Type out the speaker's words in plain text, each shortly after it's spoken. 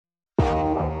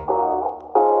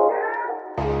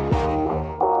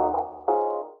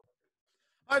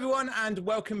everyone, and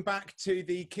welcome back to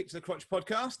the Kick to the Crotch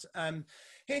podcast.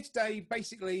 Here today,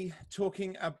 basically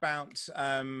talking about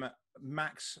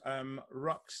Max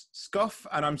Rohskopf,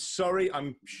 and I'm sorry,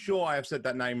 I'm sure I have said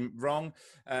that name wrong.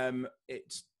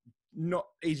 It's not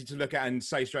easy to look at and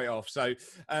say straight off. So,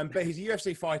 but he's a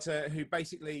UFC fighter who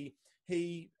basically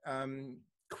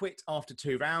quit after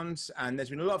 2 rounds, and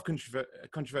there's been a lot of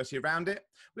controversy around it.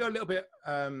 We are a little bit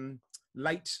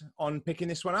late on picking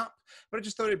this one up, but I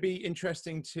just thought it'd be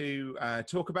interesting to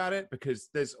talk about it because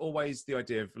there's always the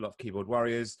idea of a lot of keyboard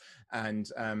warriors and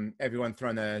everyone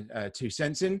throwing their 2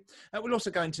 cents in. We'll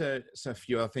also go into a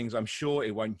few other things. I'm sure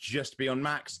it won't just be on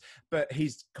Max, but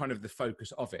he's kind of the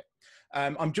focus of it.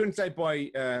 I'm joined today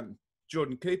by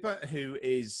Jordan Cooper, who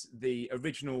is the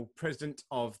original president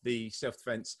of the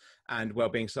Self-Defense and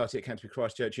Wellbeing Society at Canterbury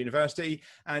Christchurch University,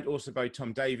 and also by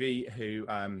Tom Davey, who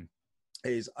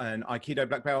is an Aikido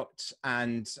black belt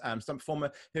and stunt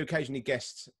performer who occasionally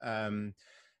guest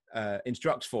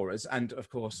instructs for us. And of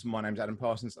course, my name's Adam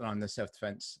Parsons, and I'm the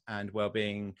Self-Defense and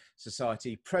Wellbeing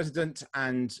Society president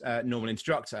and normal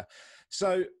instructor.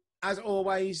 So, as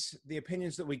always, the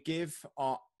opinions that we give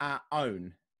are our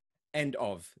own. End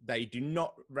of. They do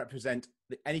not represent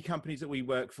any companies that we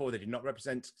work for. They do not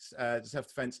represent the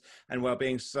Self-Defense and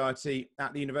Wellbeing Society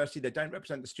at the university. They don't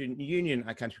represent the Student Union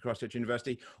at Canterbury Christchurch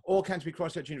University or Canterbury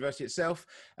Christchurch University itself.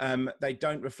 They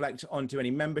don't reflect onto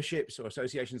any memberships or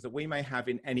associations that we may have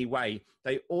in any way.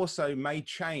 They also may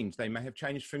change. They may have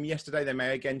changed from yesterday. They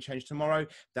may again change tomorrow.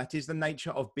 That is the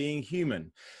nature of being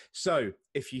human. So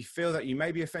if you feel that you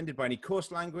may be offended by any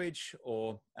coarse language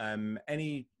or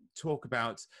any talk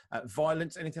about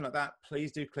violence, anything like that,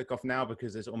 please do click off now,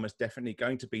 because there's almost definitely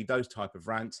going to be those type of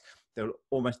rants. There will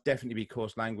almost definitely be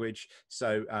coarse language.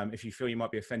 So if you feel you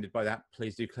might be offended by that,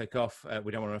 please do click off.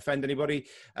 We don't want to offend anybody.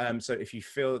 So if you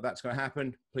feel that that's going to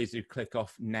happen, please do click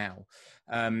off now.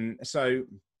 We're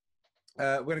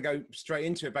going to go straight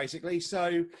into it, basically.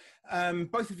 So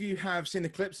both of you have seen the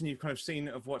clips and you've kind of seen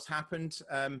of what's happened.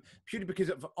 Purely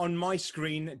because on my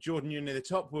screen, Jordan, you're near the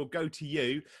top, we'll go to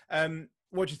you.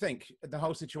 What do you think? The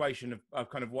whole situation of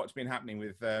kind of what's been happening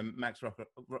with Max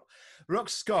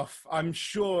Rohskopf. I'm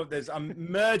sure I'm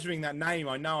murdering that name.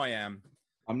 I know I am.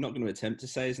 I'm not going to attempt to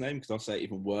say his name because I'll say it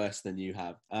even worse than you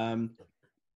have.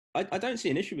 I don't see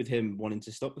an issue with him wanting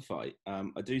to stop the fight.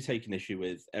 I do take an issue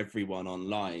with everyone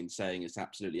online saying it's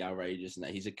absolutely outrageous and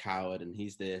that he's a coward and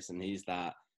he's this and he's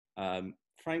that.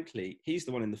 Frankly, he's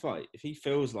the one in the fight. If he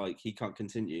feels like he can't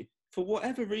continue, for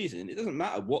whatever reason, it doesn't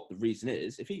matter what the reason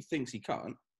is. If he thinks he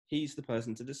can't, he's the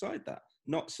person to decide that,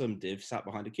 not some div sat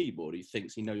behind a keyboard who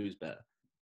thinks he knows better.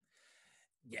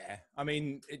 Yeah, I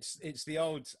mean, it's the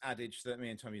old adage that me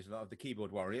and Tom use a lot of, the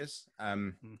keyboard warriors.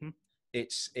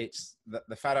 It's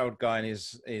the fat old guy in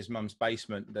his mum's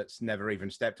basement that's never even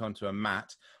stepped onto a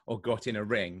mat or got in a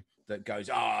ring that goes,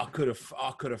 I could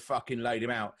have fucking laid him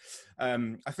out.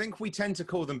 I think we tend to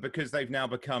call them, because they've now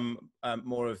become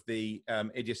more of the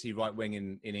idiocy right wing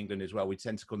in England as well. We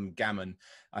tend to call them gammon.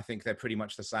 I think they're pretty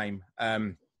much the same,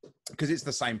 because it's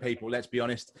the same people. Let's be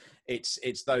honest.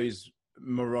 It's those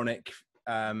moronic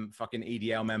fucking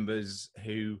EDL members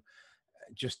who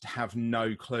just have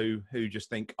no clue, who just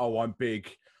think, oh, I'm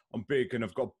big and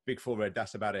I've got a big forehead.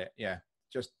 That's about it. Yeah.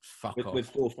 Just fuck off. With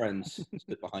 4 friends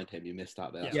stood behind him, you missed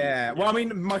out there. Yeah. Well, I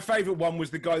mean, my favourite one was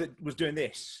the guy that was doing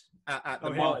this at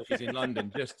the marches in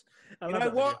London. Just, you know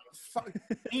what?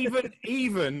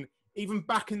 Even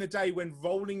back in the day when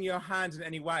rolling your hands in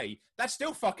any way, that's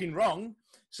still fucking wrong.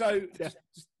 So, just,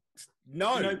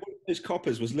 no. You know, one of those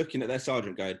coppers was looking at their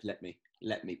sergeant going, let me.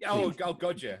 Oh,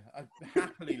 God, yeah. I'd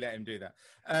happily let him do that.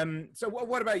 So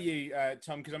what about you,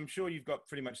 Tom? Because I'm sure you've got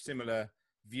pretty much similar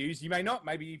views. You may not,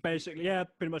 maybe. Basically, yeah,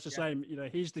 pretty much the same. You know,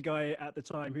 he's the guy at the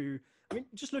time who, I mean,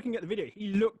 just looking at the video, he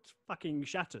looked fucking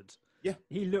shattered. Yeah.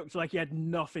 He looked like he had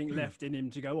nothing left in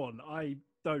him to go on. I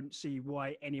don't see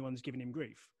why anyone's giving him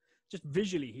grief. Just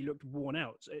visually, he looked worn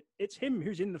out. It's him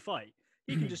who's in the fight.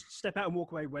 He can just step out and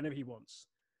walk away whenever he wants.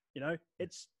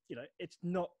 It's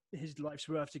not his life's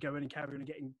worth to go in and carry on and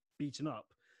getting beaten up.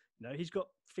 He's got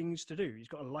things to do. He's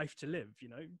got a life to live.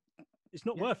 It's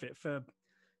not worth it for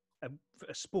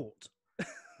a sport.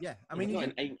 Yeah, I mean, mean, we're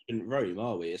not in ancient Rome,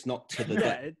 are we? It's not to the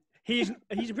death. He's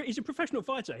a professional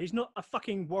fighter. He's not a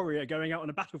fucking warrior going out on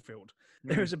a battlefield.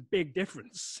 There is a big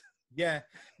difference. Yeah,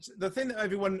 the thing that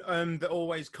everyone that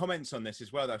always comments on this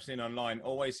as well, that I've seen online,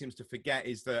 always seems to forget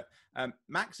is that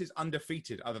Max is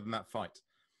undefeated other than that fight.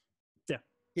 Yeah.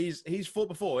 He's fought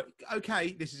before.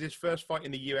 Okay, this is his first fight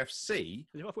in the UFC.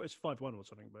 I thought it was 5-1 or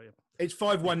something, but yeah. It's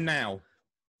 5-1 now.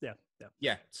 Yeah.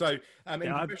 Yeah. So in I've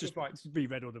professional just fights,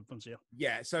 reread all the ones here.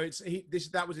 yeah. So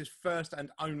that was his first and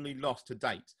only loss to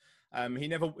date. He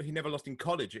never lost in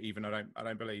college even. I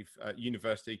don't believe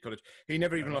university college. He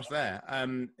never even lost there.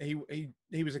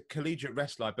 He was a collegiate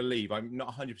wrestler, I believe. I'm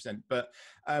not 100%, but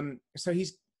so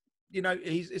he's.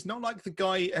 It's not like the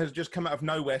guy has just come out of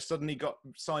nowhere, suddenly got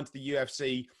signed to the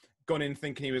UFC, gone in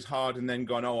thinking he was hard, and then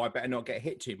gone, oh, I better not get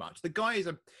hit too much. The guy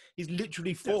he's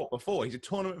literally fought before. He's a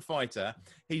tournament fighter.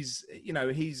 He's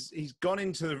gone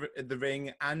into the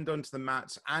ring and onto the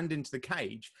mats and into the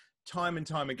cage time and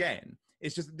time again.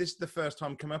 It's just this is the first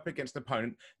time come up against an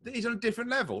opponent that he's on a different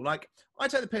level. Like, I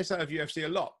take the piss out of UFC a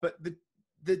lot, but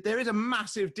there is a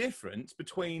massive difference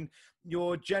between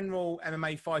your general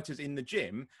MMA fighters in the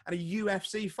gym and a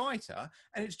UFC fighter.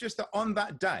 And it's just that on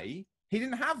that day, he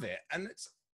didn't have it. And it's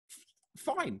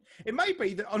fine. It may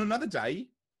be that on another day,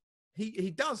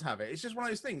 he does have it. It's just one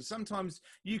of those things. Sometimes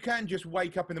you can just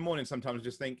wake up in the morning, sometimes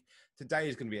just think, today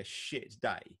is going to be a shit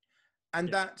day.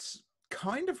 And that's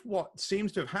kind of what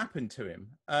seems to have happened to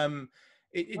him.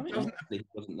 He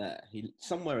wasn't there. He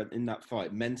somewhere in that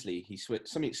fight mentally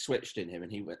something switched in him,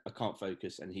 and he went, I can't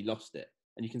focus, and he lost it.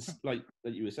 And you can, like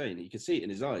you were saying, you could see it in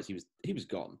his eyes. He was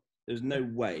gone. There was no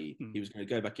way he was going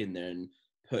to go back in there and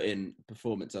put in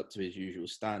performance up to his usual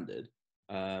standard.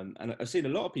 And I've seen a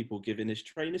lot of people giving his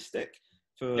trainer stick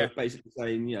for basically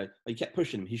saying, he kept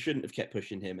pushing him. He shouldn't have kept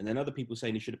pushing him. And then other people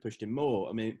saying he should have pushed him more.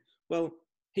 I mean, well,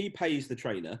 he pays the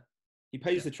trainer. He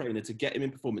pays the trainer to get him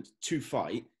in performance to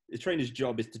fight. The trainer's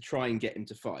job is to try and get him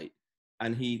to fight.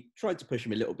 And he tried to push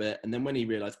him a little bit. And then when he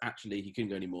realized actually he couldn't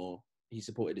go anymore, he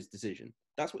supported his decision.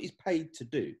 That's what he's paid to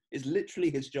do. It's literally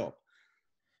his job.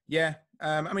 Yeah.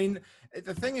 I mean,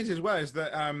 the thing is as well is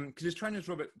that because his trainer is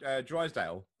Robert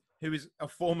Drysdale, who is a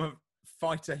former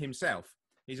fighter himself.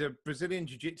 He's a Brazilian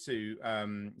jiu-jitsu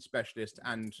specialist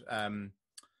and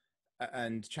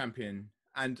champion.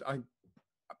 And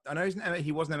I know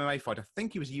he was an MMA fighter. I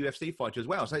think he was a UFC fighter as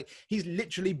well. So he's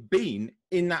literally been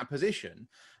in that position.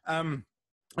 And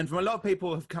from a lot of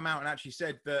people have come out and actually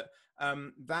said that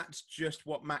that's just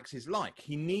what Max is like.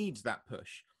 He needs that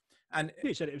push. And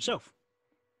he said it himself.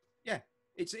 Yeah.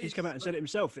 He's come out and said it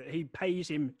himself. That he pays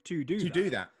him to do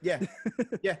that. Yeah.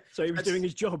 Yeah. So he was doing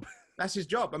his job. That's his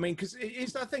job. I mean, because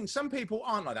it's that thing. Some people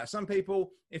aren't like that. Some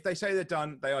people, if they say they're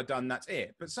done, they are done. That's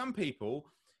it. But some people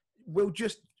will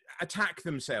just attack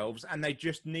themselves, and they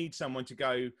just need someone to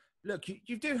go, look,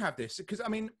 you do have this. Because I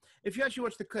mean, if you actually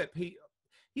watch the clip, he's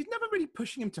never really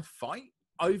pushing him to fight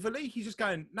overly. He's just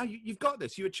going, no, you've got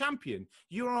this. You're a champion.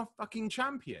 You're a fucking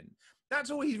champion. That's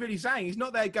all he's really saying. He's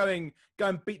not there going, go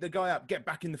and beat the guy up, get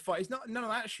back in the fight. It's not none of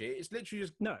that shit. It's literally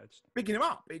just picking him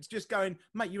up. It's just going,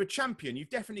 mate, you're a champion. You've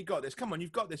definitely got this. Come on,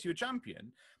 you've got this. You're a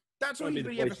champion. That's all he's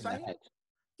really ever saying.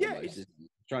 Yeah, he's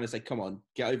trying to say, come on,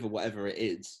 get over whatever it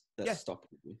is that's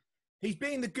stopping you. He's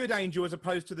being the good angel as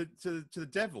opposed to the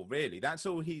devil, really. That's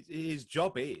all his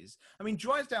job is. I mean,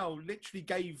 Drysdale literally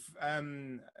gave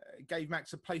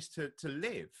Max a place to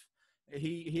live.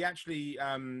 He actually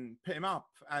put him up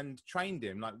and trained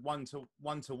him like one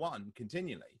to one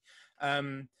continually.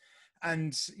 And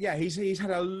yeah, he's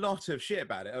had a lot of shit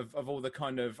about it of all the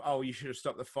kind of, oh, you should have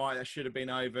stopped the fight. That should have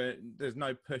been over. There's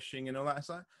no pushing and all that.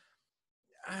 So,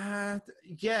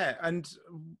 yeah. And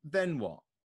then what?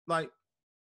 Like,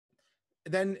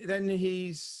 then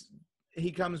he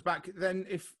comes back. Then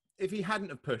if he hadn't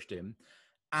have pushed him,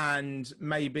 and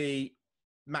maybe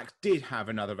Max did have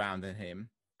another round in him,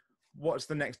 what's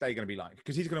the next day going to be like?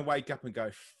 Because he's going to wake up and go,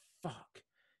 fuck,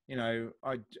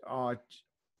 I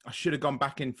should have gone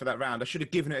back in for that round. I should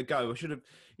have given it a go. I should have,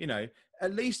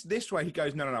 at least this way he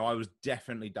goes, no, I was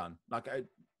definitely done. Like,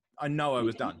 I know I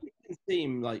was done.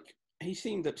 He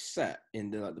seemed upset in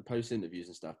the post interviews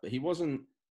and stuff, but he wasn't.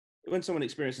 When someone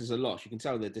experiences a loss, you can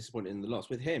tell they're disappointed in the loss.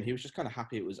 With him, he was just kind of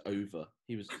happy it was over.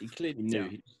 He clearly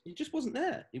knew he just wasn't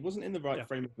there. He wasn't in the right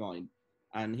frame of mind,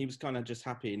 and he was kind of just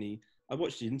happy. And I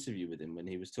watched the interview with him when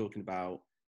he was talking about.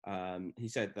 He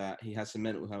said that he has some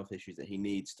mental health issues that he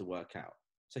needs to work out.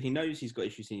 So he knows he's got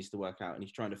issues he needs to work out, and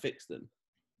he's trying to fix them.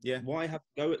 Yeah. Why have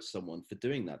to go at someone for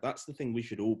doing that? That's the thing we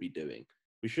should all be doing.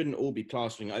 We shouldn't all be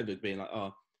plastering over, being like,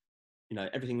 oh,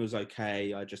 everything was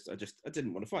okay. I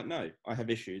didn't want to fight. No, I have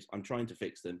issues. I'm trying to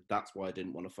fix them. That's why I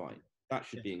didn't want to fight. That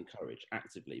should be encouraged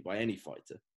actively by any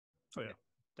fighter. Oh yeah,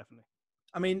 definitely.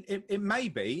 I mean, it may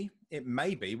be,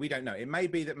 we don't know. It may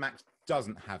be that Max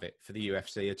doesn't have it for the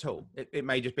UFC at all. It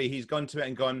may just be he's gone to it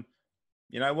and gone,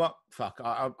 you know what? Fuck,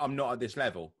 I'm not at this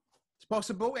level. It's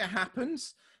possible. It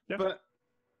happens. Yeah. But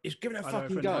it's given it a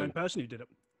fucking go. I know a person who did it.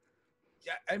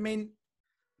 Yeah, I mean,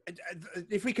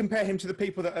 if we compare him to the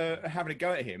people that are having a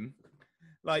go at him,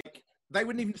 like they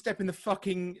wouldn't even step in the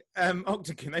fucking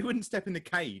octagon. They wouldn't step in the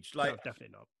cage. Like, No,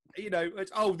 definitely not. you know,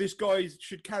 it's, oh, this guy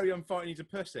should carry on fighting. He's a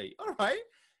pussy. All right,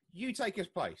 you take his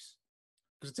place.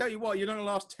 Because I tell you what, you're not going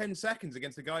to last 10 seconds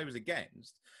against the guy he was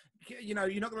against. You know,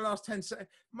 you're not going to last 10 seconds.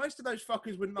 Most of those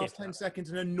fuckers wouldn't last 10 seconds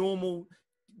in a normal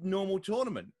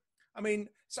tournament. I mean,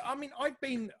 I've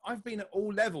been at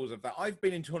all levels of that. I've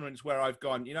been in tournaments where I've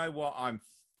gone, you know what, I'm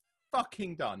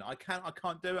fucking done. I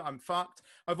can't do it. I'm fucked.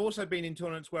 I've also been in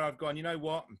tournaments where I've gone, you know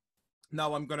what,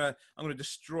 no, I'm gonna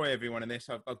destroy everyone in this.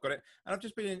 I've got it. And I've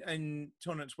just been in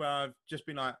tournaments where I've just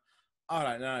been like, I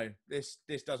don't know, this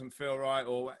doesn't feel right,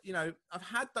 or, you know, I've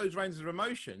had those ranges of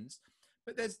emotions,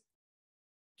 but there's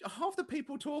half the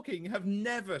people talking have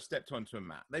never stepped onto a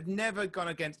mat. They've never gone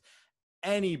against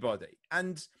anybody.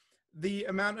 And the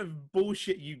amount of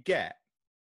bullshit you get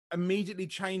immediately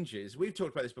changes. We've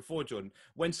talked about this before, Jordan,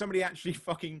 when somebody actually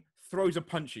fucking throws a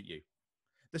punch at you.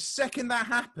 The second that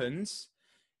happens,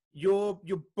 your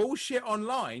bullshit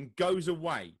online goes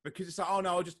away, because it's like, oh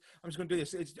no, I'm just going to do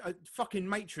this. It's fucking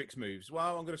Matrix moves.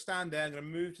 Well, I'm going to stand there. I'm going to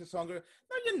move to the side. No,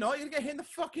 you're not. You're going to get hit in the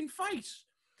fucking face.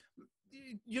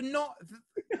 You're not.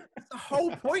 The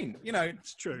whole point, you know.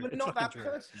 It's true. You're it's not that true.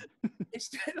 person. It's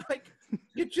like,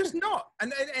 you're just not.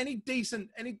 And any decent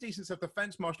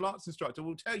self-defense martial arts instructor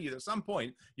will tell you that at some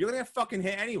point you're going to get fucking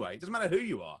hit anyway. It doesn't matter who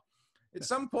you are. At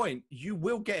some point, you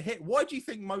will get hit. Why do you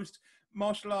think most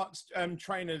martial arts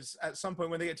trainers, at some point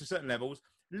when they get to certain levels,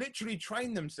 literally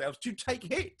train themselves to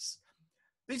take hits?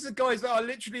 These are the guys that are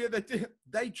literally,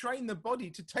 they train the body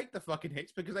to take the fucking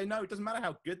hits, because they know it doesn't matter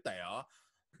how good they are,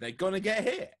 they're going to get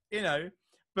hit, you know?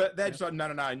 But they're just like,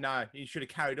 no, you should have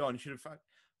carried on. You should have,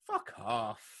 fuck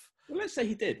off. Well, let's say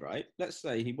he did, right? Let's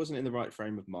say he wasn't in the right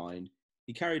frame of mind.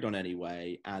 He carried on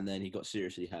anyway, and then he got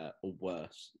seriously hurt, or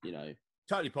worse, you know.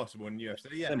 Totally possible in UFC,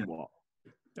 yeah. Then what?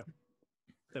 Yeah.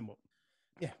 Then what?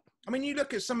 Yeah. I mean, you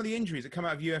look at some of the injuries that come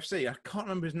out of UFC. I can't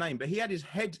remember his name, but he had his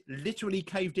head literally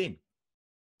caved in.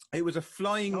 It was a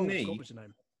flying knee. What was the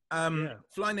name?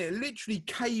 Flying knee, literally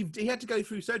caved. He had to go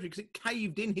through surgery because it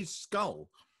caved in his skull.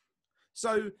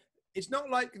 So it's not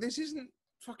like this isn't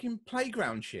fucking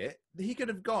playground shit. He could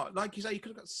have got, like you say, he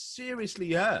could have got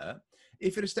seriously hurt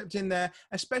if he'd have stepped in there,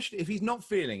 especially if he's not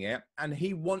feeling it and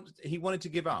he wanted to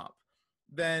give up.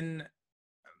 Then,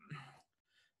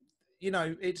 you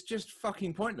know, it's just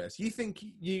fucking pointless. You think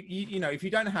you know, if you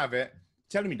don't have it,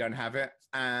 tell him you don't have it,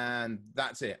 and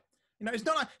that's it. You know, it's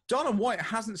not like Dana White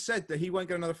hasn't said that he won't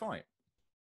get another fight.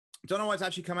 Dana White's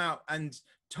actually come out and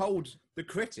told the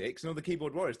critics and all the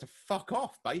keyboard warriors to fuck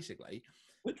off, basically.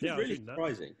 Which was really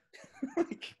surprising.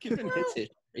 Given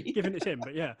it's him,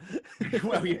 but yeah.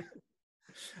 Well, yeah.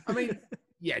 I mean,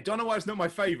 yeah, Dana White's not my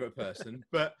favourite person,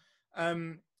 but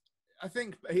I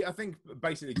think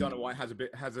basically Dana White has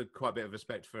quite a bit of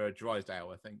respect for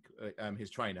Drysdale. I think his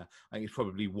trainer. I think it's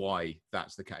probably why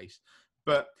that's the case.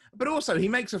 But also he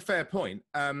makes a fair point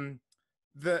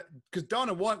that because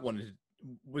Dana White wanted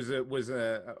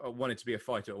to be a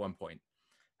fighter at one point,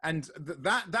 and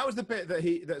that was the bit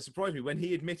that surprised me when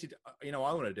he admitted, you know,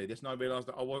 I want to do this, and I realised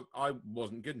that I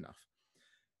wasn't good enough.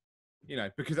 You know,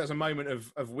 because that's a moment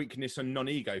of weakness and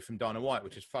non-ego from Dana White,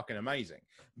 which is fucking amazing.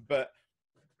 But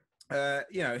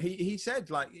you know, he said,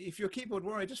 like, if you're a keyboard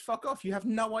warrior, just fuck off. You have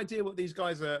no idea what these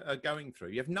guys are going through.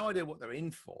 You have no idea what they're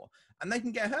in for, and they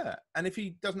can get hurt. And if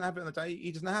he doesn't have it on the day,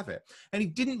 he doesn't have it. And he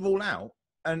didn't rule out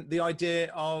the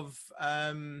idea of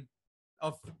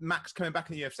Max coming back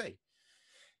in the UFC.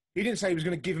 He didn't say he was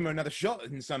going to give him another shot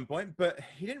at some point, but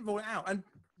he didn't rule it out. And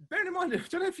bearing in mind, I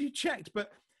don't know if you checked,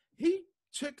 but he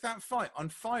took that fight on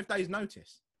 5 days'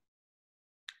 notice.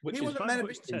 Which he is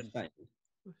insane.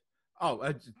 Oh,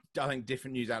 I think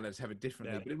different news outlets have it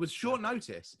differently, but it was short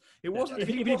notice. It wasn't.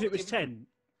 Even if it was 10,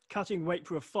 cutting weight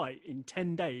for a fight in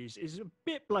 10 days is a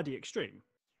bit bloody extreme.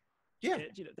 Yeah,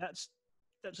 you know, that's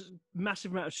a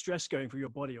massive amount of stress going through your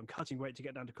body on cutting weight to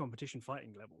get down to competition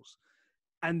fighting levels.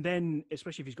 And then,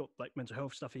 especially if he's got like mental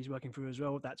health stuff he's working through as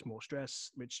well, that's more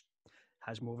stress, which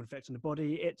has more of an effect on the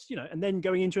body. It's, you know, and then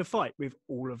going into a fight with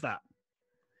all of that.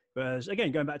 Whereas,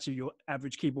 again, going back to your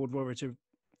average keyboard warrior to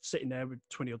sitting there with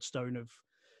 20 odd stone of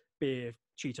beer,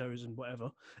 Cheetos and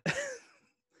whatever,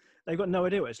 they've got no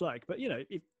idea what it's like. But, you know,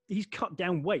 he's cut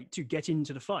down weight to get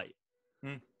into the fight.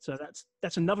 So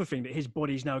that's another thing that his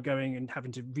body's now going and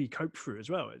having to recope through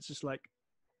as well. It's just like,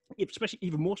 especially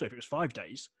even more so if it was 5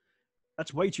 days,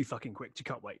 that's way too fucking quick to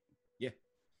cut weight. Yeah.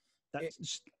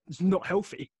 It's not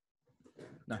healthy.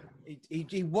 No,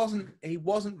 he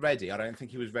wasn't ready. I don't think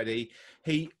he was ready.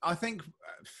 I think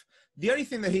the only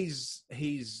thing that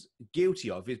he's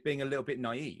guilty of is being a little bit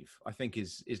naive. I think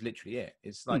is literally it.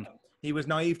 It's like he was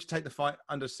naive to take the fight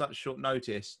under such short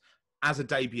notice, as a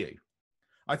debut.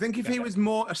 I think if he was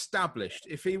more established,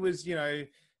 if he was,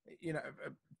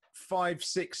 5,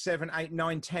 6, 7, 8,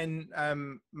 9,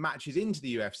 10 matches into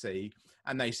the UFC,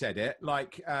 and they said it,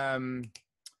 like,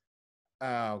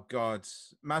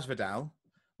 Masvidal,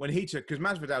 when he took, because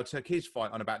Masvidal took his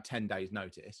fight on about 10 days'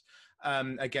 notice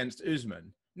against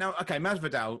Usman. Now, okay,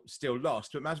 Masvidal still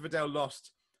lost, but Masvidal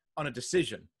lost on a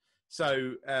decision.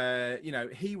 So,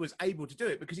 he was able to do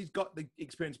it because he's got the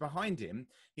experience behind him.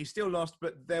 He still lost,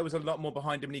 but there was a lot more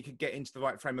behind him and he could get into the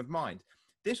right frame of mind.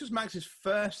 This was Max's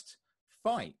first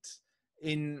fight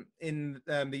in the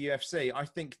UFC. I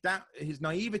think that his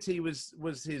naivety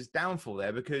was his downfall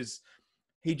there, because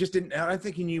he just didn't, I don't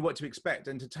think he knew what to expect.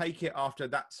 And to take it after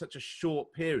that such a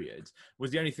short period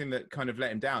was the only thing that kind of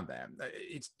let him down there.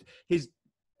 It's his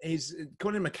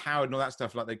calling him a coward and all that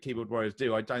stuff like the keyboard warriors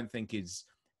do, I don't think is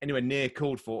anywhere near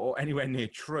called for or anywhere near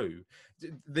true.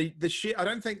 The shit, I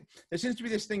don't think there seems to be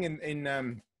this thing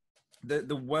in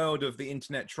the world of the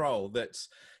internet troll that's,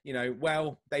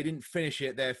 they didn't finish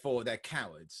it, therefore they're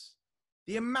cowards.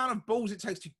 The amount of balls it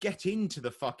takes to get into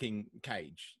the fucking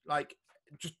cage, like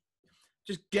just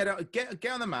get out,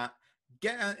 get on the mat,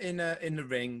 get in the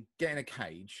ring, get in a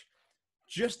cage,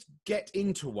 just get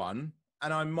into one,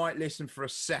 and I might listen for a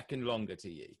second longer to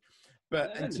you.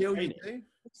 But until you do,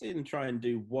 let's see them try and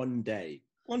do one day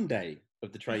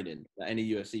of the training that any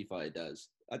UFC fighter does.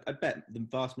 I bet the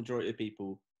vast majority of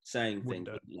people saying things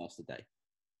wouldn't last a day.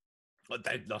 Well,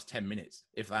 they'd lost 10 minutes,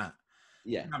 if that.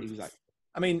 Yeah, exactly.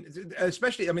 I mean,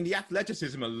 especially, the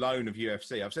athleticism alone of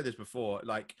UFC. I've said this before.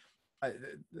 Like,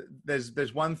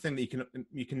 there's one thing that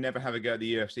you can never have a go at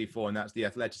the UFC for, and that's the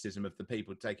athleticism of the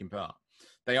people taking part.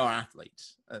 They are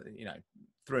athletes,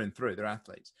 through and through. They're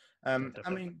athletes.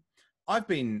 I've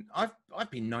been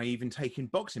naive in taking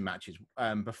boxing matches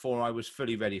before I was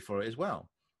fully ready for it as well,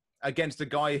 against a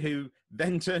guy who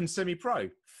then turned semi-pro.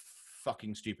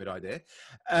 Fucking stupid idea.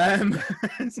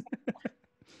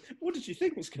 What did you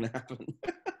think was going to happen?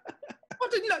 I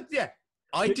didn't know. Yeah,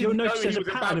 I didn't know he was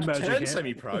about to turn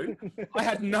semi-pro. I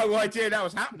had no idea that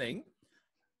was happening.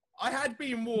 I had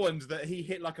been warned that he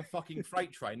hit like a fucking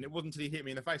freight train. It wasn't until he hit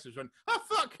me in the face I was going, oh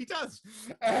fuck, he does.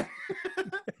 At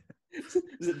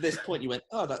this point you went,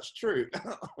 oh, that's true.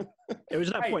 It was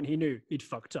at that point he knew he'd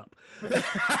fucked up.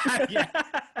 Yeah.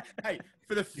 Hey,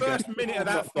 for the first minute of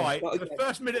that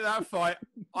fight,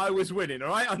 I was winning. All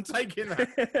right, I'm taking that.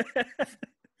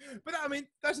 But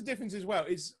that's the difference as well.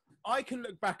 Is I can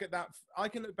look back at that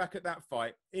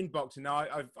fight in boxing. Now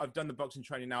I've done the boxing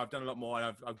training. Now I've done a lot more,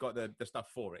 and I've got the stuff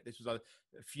for it. This was a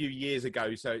few years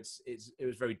ago, so it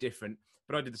was very different.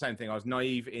 But I did the same thing. I was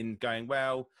naive in going,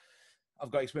 well, I've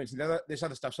got experience in this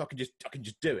other stuff, so I can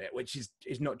just do it, which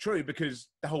is not true, because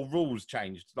the whole rules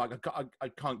changed. Like I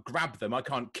can't grab them, I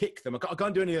can't kick them, I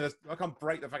can't do any of this. I can't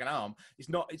break the fucking arm.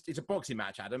 It's a boxing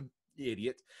match, Adam, you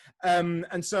idiot.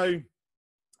 And so,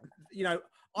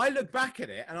 I look back at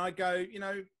it and I go,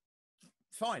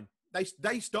 fine.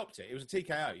 They stopped it. It was a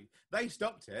TKO. They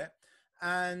stopped it,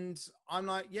 and I'm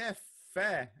like, yeah,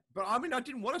 fair. But I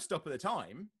didn't want to stop at the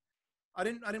time. I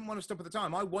didn't want to stop at the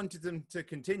time. I wanted them to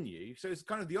continue. So it's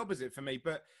kind of the opposite for me.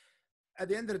 But at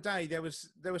the end of the day, there was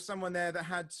someone there that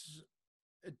had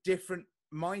a different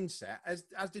mindset, as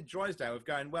did Drysdale, of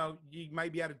going, well, you may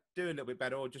be able to do a little bit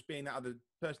better, or just being that other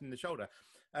person in the shoulder.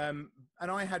 And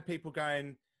I had people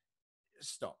going,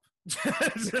 stop.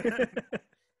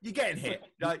 You're getting hit.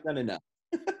 Like, no.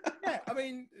 Yeah,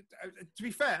 to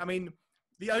be fair,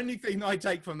 the only thing I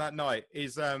take from that night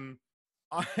is I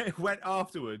went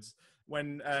afterwards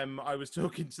when I was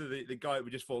talking to the guy that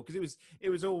we just fought, because it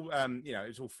was all it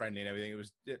was all friendly and everything.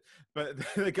 But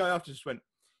the guy after just went,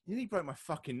 you nearly broke my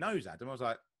fucking nose, Adam. I was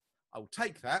like, I'll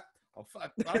take that. I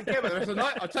don't care about the rest of the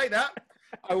night. I'll take that.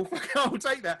 I will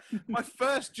take that. My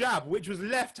first jab, which was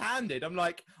left-handed, I'm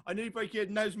like, I nearly broke your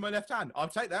nose with my left hand. I'll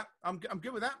take that. I'm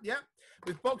good with that. Yeah,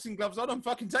 with boxing gloves on, I'm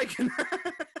fucking taking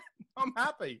that. I'm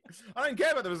happy. I don't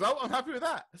care about the result. I'm happy with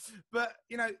that. But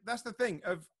that's the thing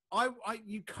of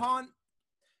you can't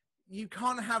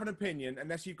have an opinion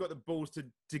unless you've got the balls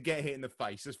to get hit in the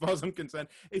face. As far as I'm concerned,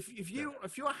 if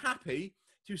you're happy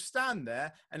to stand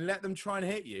there and let them try and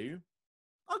hit you,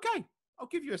 okay, I'll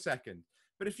give you a second.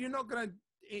 But if you're not going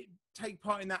to take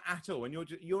part in that at all, and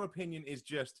your opinion is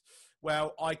just,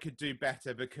 well, I could do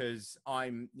better because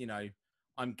I'm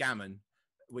gammon,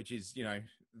 which is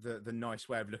the nice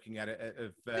way of looking at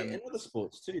it. In other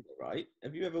sports too, right?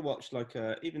 Have you ever watched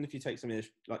even if you take something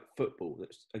like football,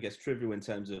 that's I guess trivial in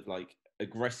terms of like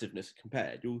aggressiveness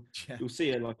compared, you'll see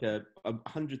a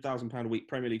 £100,000 a week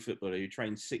Premier League footballer who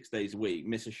trains 6 days a week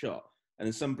miss a shot, and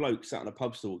then some bloke sat on a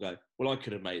pub stall go, well, I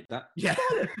could have made that. Yeah.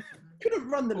 couldn't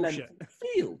run the length of the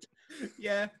field.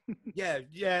 Yeah.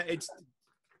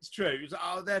 It's true. It's like,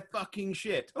 oh, they're fucking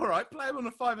shit. All right, play them on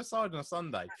a five-a-side on a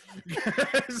Sunday.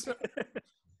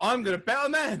 I'm going to bet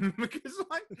on them because,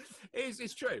 like,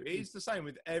 it's true. It's the same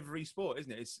with every sport,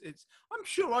 isn't it? It's. I'm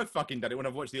sure I've fucking done it when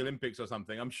I've watched the Olympics or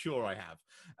something. I'm sure I have.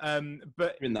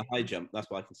 But in the high jump,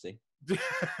 that's what I can see.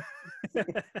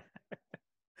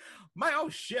 Mate, I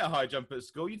was shit at high jump at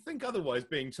school. You'd think otherwise,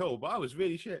 being tall, but I was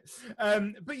really shit.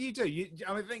 But you do.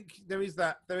 I think there is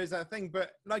that thing.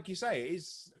 But like you say, it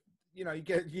is. You know,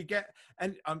 you get,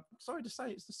 and I'm sorry to say,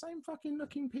 it's the same fucking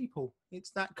looking people.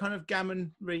 It's that kind of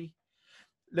gammon-y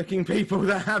looking people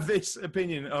that have this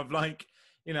opinion of, like,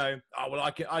 you know, oh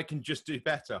well, I can just do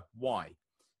better. Why?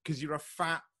 Because you're a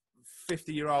fat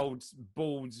 50-year-old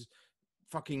bald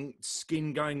fucking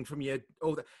skin going from your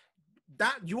all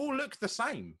that you all look the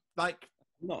same. Like,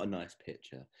 not a nice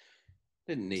picture.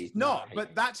 Didn't need. Not,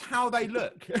 but that's how they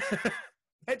look.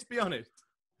 Let's be honest.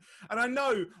 And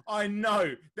I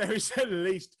know there is at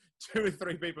least 2 or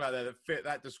 3 people out there that fit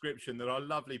that description that are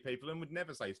lovely people and would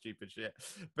never say stupid shit.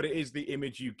 But it is the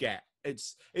image you get.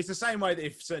 It's the same way that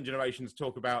if certain generations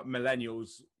talk about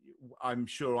millennials, I'm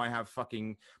sure I have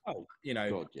fucking, you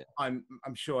know, God, yeah. I'm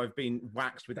sure I've been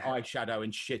waxed with eyeshadow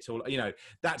and shit. All, you know,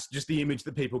 that's just the image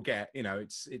that people get. You know,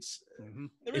 it's.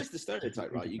 There is the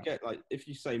stereotype, right? You get, like, if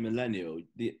you say millennial,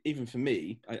 even for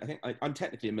me, I think I'm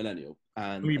technically a millennial.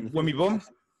 And when we born.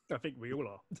 I think we all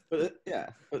are. But, yeah.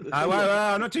 But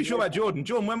I'm not too sure about Jordan.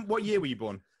 Jordan, what year were you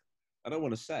born? I don't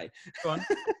want to say. Go on.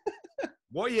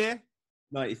 What year?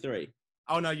 93.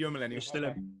 Oh, no, you're a millennial. You're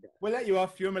still We'll let you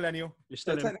off. You're a millennial. You're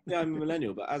still technically, I'm a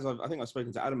millennial, but as I think I've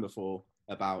spoken to Adam before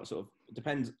about, sort of, it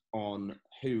depends on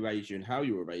who raised you and how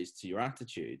you were raised to your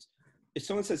attitudes. If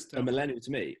someone says a millennial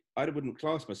to me, I wouldn't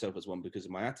class myself as one because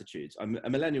of my attitudes. A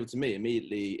millennial to me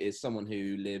immediately is someone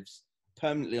who lives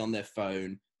permanently on their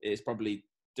phone, is probably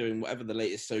doing whatever the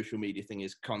latest social media thing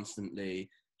is constantly,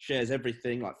 shares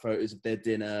everything, like photos of their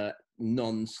dinner,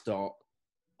 non-stop.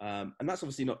 And that's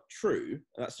obviously not true.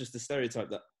 That's just the stereotype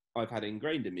that I've had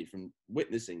ingrained in me from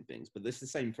witnessing things. But it's the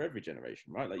same for every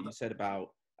generation, right? Like you said about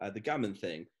the gammon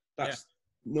thing. That's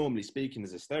normally speaking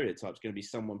as a stereotype, is going to be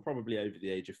someone probably over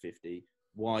the age of 50,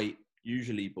 white,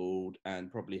 usually bald,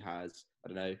 and probably has, I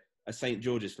don't know, a St.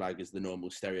 George's flag is the normal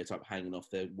stereotype hanging off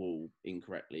their wall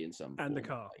incorrectly in some and form. the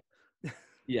car.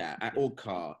 Yeah, or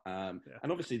car. And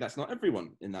obviously that's not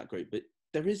everyone in that group, but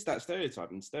there is that stereotype,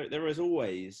 and there is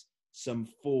always some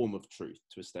form of truth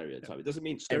to a stereotype. It doesn't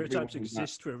mean stereotypes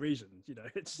exist for a reason, you know.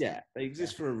 They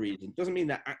exist for a reason. Doesn't mean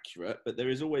they're accurate, but there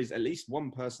is always at least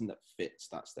one person that fits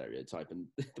that stereotype, and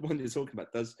the one you're talking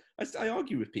about does. I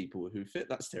argue with people who fit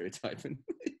that stereotype, and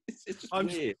it's just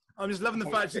weird. I'm just loving the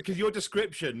fact because your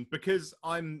description, because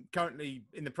I'm currently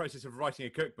in the process of writing a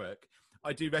cookbook.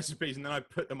 I do recipes and then I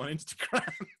put them on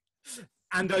Instagram.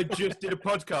 And I just did a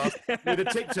podcast with a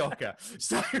TikToker.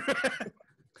 So,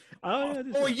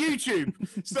 or YouTube.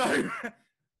 So,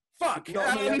 fuck.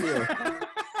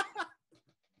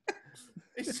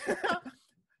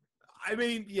 I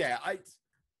mean, yeah.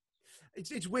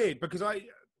 It's weird because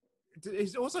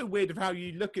it's also weird of how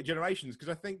you look at generations, because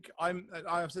I think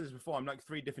I've said this before, I'm like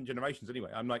 3 different generations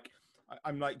anyway. I'm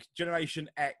like Generation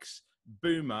X,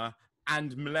 Boomer,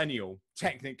 and millennial,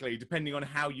 technically, depending on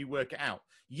how you work it out.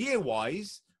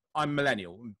 Year-wise, I'm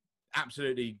millennial.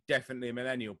 Absolutely, definitely a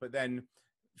millennial. But then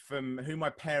from who my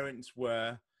parents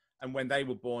were and when they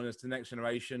were born as the next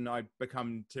generation, I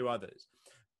become 2 others.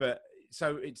 But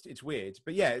so it's weird.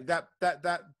 But yeah, that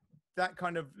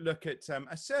kind of look at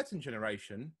a certain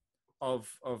generation of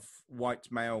white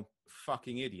male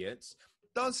fucking idiots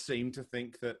does seem to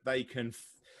think that they can...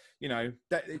 You know,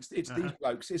 that it's these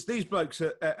blokes. It's these blokes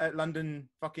at London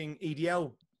fucking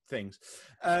EDL things.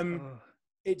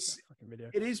 It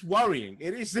is worrying.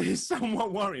 It is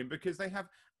somewhat worrying because they have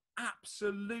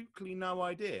absolutely no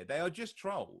idea. They are just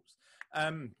trolls.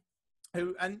 You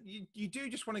do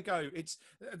just want to go.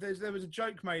 There was a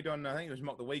joke made on, I think it was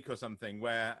Mock the Week or something,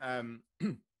 where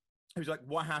it was like,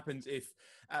 what happens if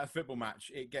at a football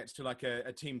match it gets to like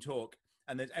a team talk,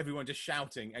 and there's everyone just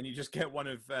shouting, and you just get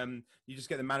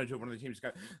the manager of one of the teams to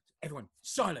go, everyone,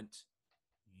 silent.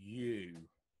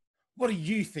 What do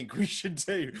you think we should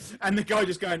do? And the guy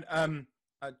just going,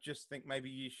 I just think maybe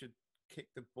you should kick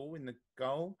the ball in the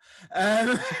goal.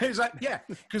 It's like, yeah,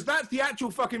 because that's the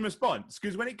actual fucking response.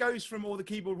 Because when it goes from all the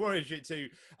keyboard warrior shit to,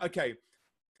 okay,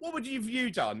 what would you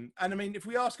done? And I mean, if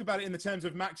we ask about it in the terms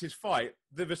of Max's fight,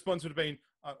 the response would have been,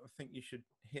 I think you should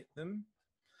hit them.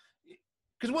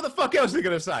 Because what the fuck else are they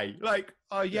going to say? Like,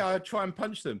 oh, yeah, I'll try and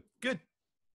punch them. Good.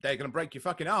 They're going to break your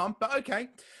fucking arm, but okay.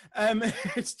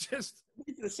 It's just...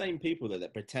 These are the same people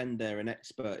that pretend they're an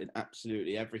expert in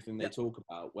absolutely everything they talk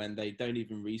about when they don't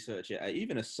even research it at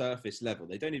even a surface level.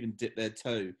 They don't even dip their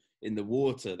toe in the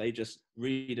water. They just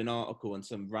read an article on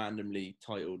some randomly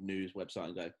titled news website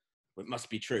and go, well, it must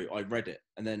be true. I read it.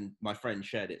 And then my friend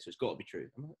shared it, so it's got to be true.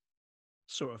 I'm like,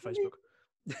 Sort of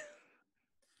Facebook.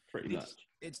 pretty much.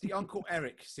 It's the Uncle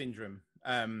Eric syndrome.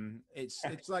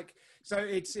 It's like, so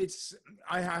it's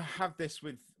I have this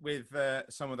with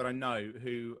someone that I know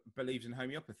who believes in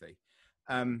homeopathy,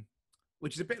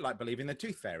 which is a bit like believing in the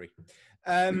tooth fairy,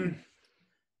 because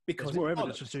There's more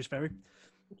evidence for tooth fairy.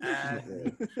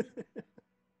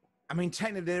 I mean,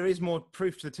 technically there is more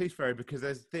proof to the tooth fairy because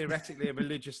there's theoretically a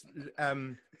religious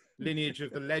lineage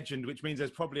of the legend, which means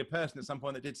there's probably a person at some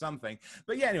point that did something.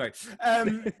 But yeah, anyway.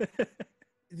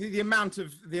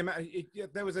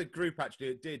 There was a group actually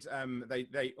that did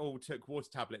they all took water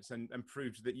tablets and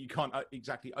proved that you can't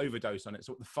exactly overdose on it.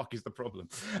 So what the fuck is the problem?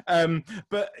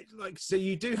 But like, so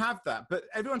you do have that, but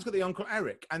everyone's got the Uncle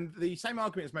Eric, and the same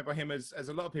argument is made by him as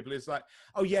a lot of people is like,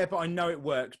 oh yeah, but I know it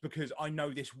works because I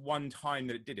know this one time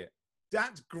that it did it.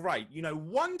 That's great. You know,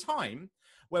 one time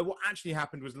where what actually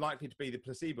happened was likely to be the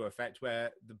placebo effect,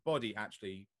 where the body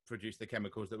actually produced the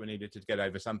chemicals that were needed to get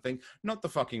over something, not the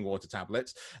fucking water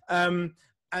tablets. And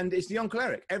it's the Uncle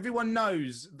Eric. Everyone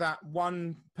knows that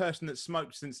one person that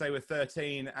smoked since they were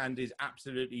 13 and is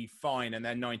absolutely fine and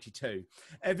they're 92.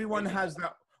 Everyone has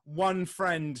that one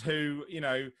friend who, you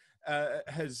know,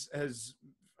 has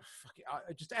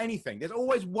just anything. There's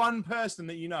always one person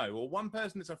that you know, or one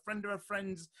person that's a friend of a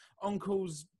friend's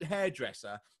uncle's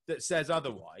hairdresser that says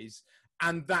otherwise,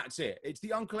 and that's it. It's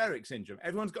the Uncle Eric syndrome.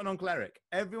 Everyone's got an Uncle Eric.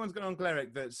 Everyone's got an Uncle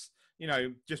Eric that's, you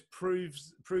know, just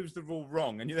proves the rule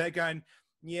wrong, and you're there going,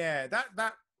 yeah,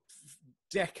 that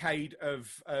decade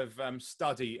of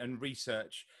study and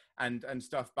research and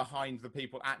stuff behind the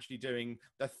people actually doing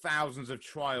the thousands of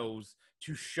trials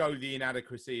to show the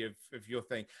inadequacy of your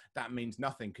thing, that means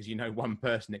nothing because you know one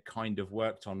person it kind of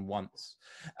worked on once.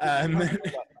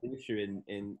 The issue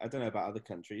in I don't know about other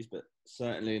countries, but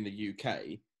certainly in the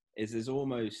UK, is there's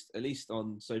almost, at least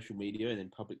on social media and in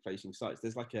public facing sites,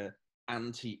 there's like a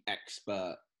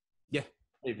anti-expert, I don't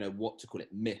even know what to call it,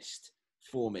 mist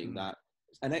forming that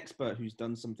an expert who's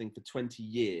done something for 20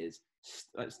 years,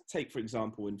 let's take for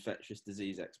example infectious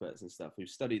disease experts and stuff who've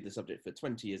studied the subject for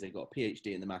 20 years, they've got a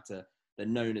PhD in the matter, they're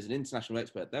known as an international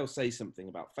expert, they'll say something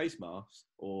about face masks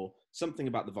or something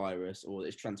about the virus or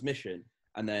its transmission,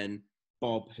 and then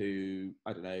Bob, who,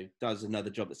 I don't know, does another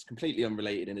job that's completely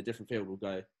unrelated in a different field, will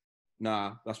go,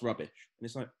 nah, that's rubbish. And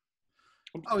it's like,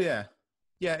 oh yeah,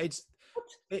 it's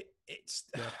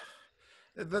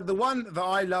the one that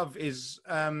I love is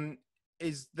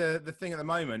the thing at the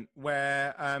moment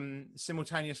where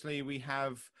simultaneously we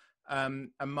have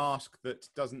a mask that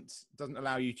doesn't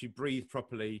allow you to breathe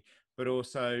properly, but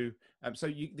also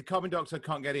the carbon dioxide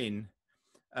can't get in.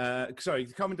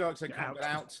 The carbon dioxide can't get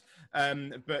out,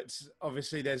 but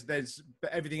obviously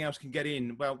but everything else can get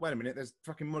in. Well, wait a minute, there's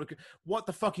fucking molecule. What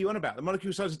the fuck are you on about? The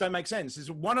molecule sizes don't make sense. It's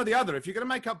one or the other. If you're going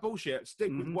to make up bullshit,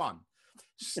 stick with one.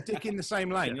 Stick in the same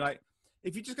lane. You're like,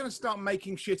 if you're just going to start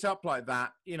making shit up like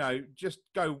that, you know, just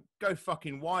go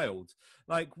fucking wild.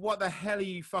 Like, what the hell are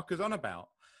you fuckers on about?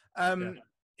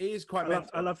 It is quite.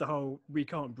 I love the whole we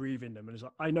can't breathe in them, and it's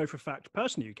like, I know for a fact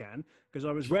personally you can, because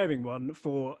I was wearing one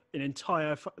for an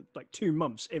entire 2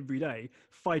 months every day,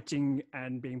 fighting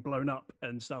and being blown up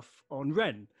and stuff on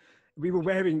Ren. We were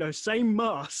wearing those same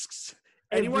masks.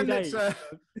 Anyone that's, I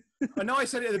know I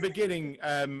said it at the beginning,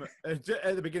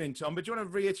 Tom, but do you want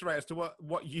to reiterate as to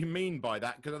what you mean by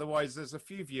that? Because otherwise, there's a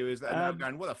few viewers that are now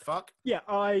going, "What the fuck?" Yeah,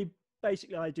 I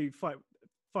do fight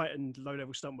and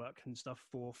low-level stunt work and stuff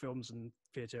for films and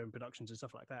theatre and productions and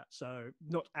stuff like that. So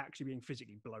not actually being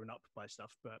physically blown up by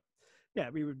stuff, but yeah,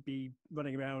 we would be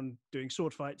running around doing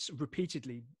sword fights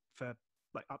repeatedly for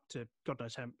like up to God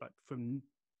knows how. Like from,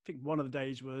 I think one of the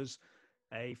days was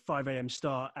a 5 a.m.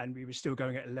 start, and we were still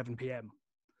going at 11 p.m.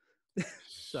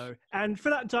 So, and for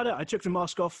that entire day, I took the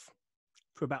mask off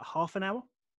for about half an hour.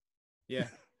 Yeah,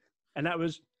 and that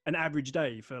was an average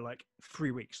day for like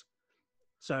 3 weeks.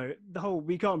 So the whole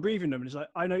we can't breathe in them. It's like,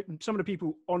 I know some of the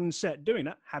people on set doing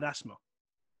that had asthma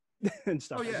and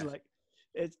stuff. Oh, yeah. It's like,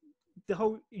 it's the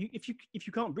whole, if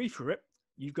you can't breathe through it,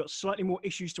 you've got slightly more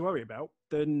issues to worry about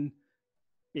than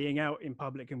being out in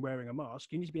public and wearing a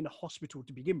mask. You need to be in a hospital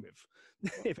to begin with.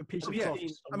 If a piece of cloth.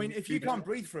 I mean, if you can't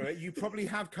breathe through it, you probably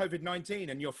have COVID-19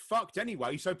 and you're fucked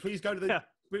anyway. So please go to the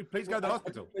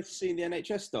hospital. I've seen the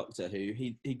NHS doctor who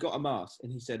he got a mask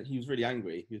and he said he was really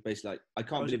angry. He was basically like, I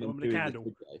can't believe I'm doing candle.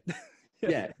 this.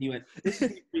 Yeah, he went, this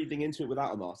is me breathing into it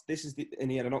without a mask.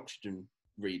 And he had an oxygen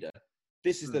reader.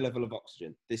 This is the level of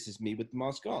oxygen. This is me with the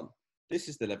mask on. This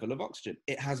is the level of oxygen.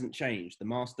 It hasn't changed. The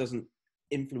mask doesn't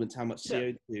influence how much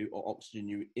CO2 or oxygen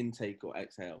you intake or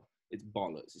exhale. It's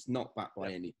bollocks. It's not backed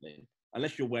by anything.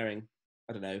 Unless you're wearing,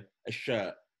 I don't know, a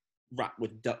shirt wrapped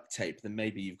with duct tape, then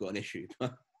maybe you've got an issue.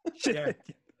 Yeah,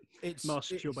 mask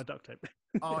secured by duct tape.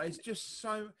 Oh, it's just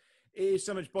so, it is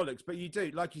so much bollocks. But you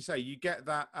do, like you say, you get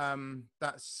that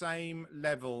that same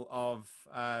level of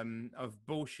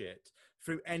bullshit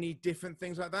through any different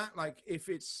things like that. Like if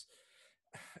it's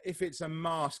a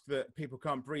mask that people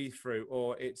can't breathe through,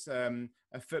 or it's a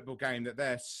football game that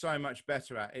they're so much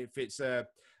better at, if it's a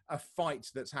fight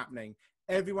that's happening,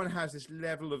 everyone has this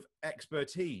level of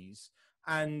expertise.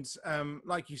 And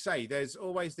like you say, there's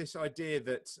always this idea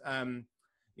that,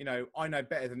 you know, I know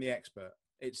better than the expert.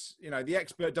 It's, you know, the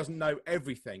expert doesn't know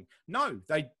everything. No,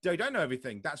 they don't know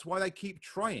everything. That's why they keep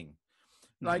trying.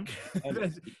 Like,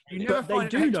 you never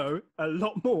find they do know a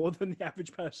lot more than the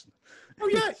average person. Oh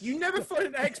yeah, you never find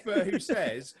an expert who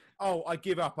says, "Oh, I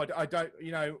give up. I don't.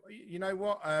 You know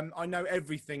what? I know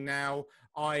everything now.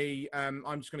 I'm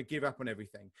just going to give up on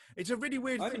everything." It's a really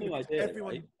weird thing. No idea,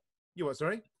 everyone, right? You what?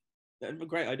 Sorry. That's a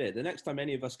great idea. The next time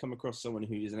any of us come across someone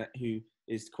who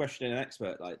is questioning an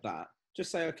expert like that, just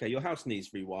say, "Okay, your house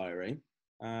needs rewiring.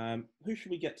 Who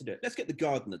should we get to do it? Let's get the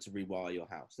gardener to rewire your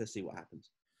house. Let's see what happens."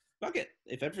 Fuck it.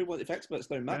 If experts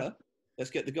don't matter, let's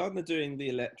get the gardener doing the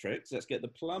electrics. Let's get the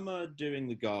plumber doing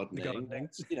the gardening.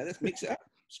 Let's mix it up.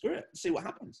 Screw it. See what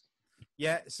happens.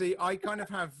 Yeah. See, I kind of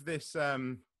have this.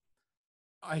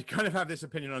 I kind of have this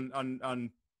opinion on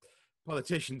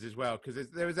politicians as well, because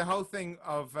there was a whole thing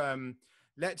of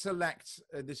let's elect.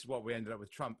 This is what we ended up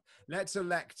with Trump. Let's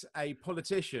elect a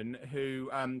politician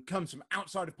who comes from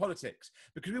outside of politics,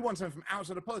 because we want someone from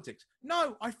outside of politics.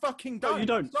 No, I fucking don't. No, you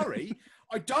don't. Sorry,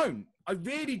 I don't. I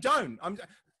really don't.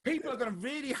 People are going to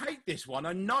really hate this one.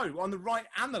 I know on the right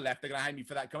and the left, they're going to hate me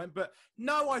for that comment, but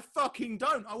no, I fucking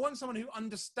don't. I want someone who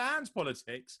understands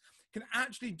politics, can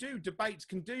actually do debates,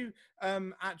 can do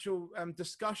actual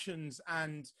discussions,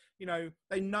 and, you know,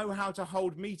 they know how to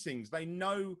hold meetings. They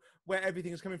know where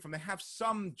everything is coming from. They have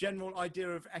some general idea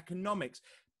of economics.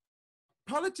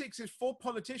 Politics is for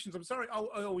politicians. I'm sorry.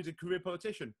 Oh, he's a career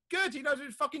politician. Good. He knows what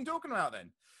he's fucking talking about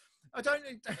then. I don't...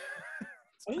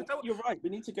 You're right. We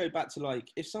need to go back to,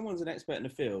 like, if someone's an expert in the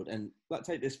field, and like,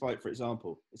 take this fight, for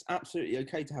example, it's absolutely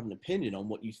okay to have an opinion on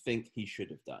what you think he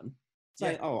should have done.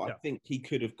 Saying, I think he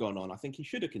could have gone on. I think he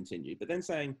should have continued. But then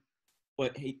saying, well,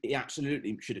 he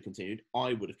absolutely should have continued.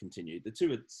 I would have continued. The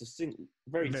two are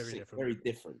very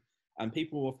different. And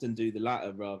people often do the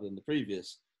latter rather than the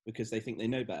previous, because they think they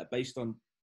know better, based on,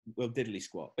 well, diddly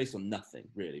squat, based on nothing,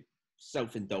 really.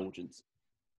 Self-indulgence,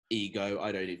 ego.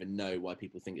 I don't even know why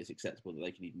people think it's acceptable that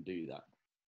they can even do that.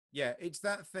 Yeah, it's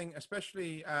that thing,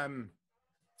 especially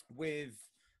with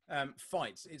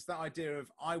fights. It's that idea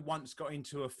of, I once got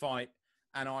into a fight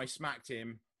and I smacked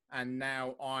him, and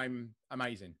now I'm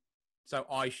amazing, so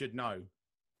I should know.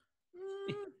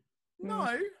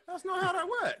 No, that's not how that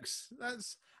works.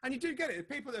 And you do get it.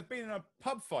 People that have been in a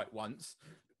pub fight once,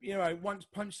 you know, once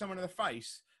punched someone in the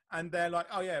face, and they're like,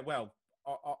 "Oh yeah, well,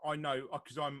 I know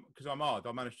because I'm hard.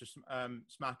 I managed to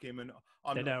smack him, and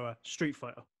I'm." They're now a street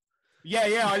fighter.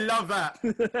 Yeah, I love that.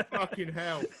 Fucking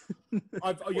hell.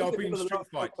 I've been in street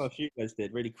fights. You guys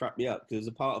did really crap me up, because there's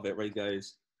a part of it where he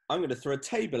goes, "I'm going to throw a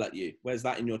table at you. Where's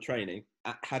that in your training?"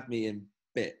 Had me in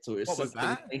bits. Or what was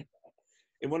that?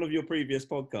 In one of your previous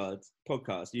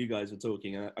podcasts, you guys were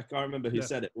talking. I can't remember who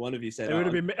said it. One of you said it. Would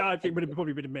have been me. I think it would have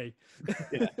probably been me.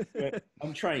 Yeah,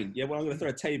 I'm trained. Yeah, well, I'm going to throw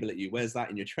a table at you. Where's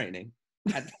that in your training?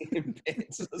 Had me in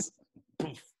bits.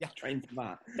 Yeah, trained for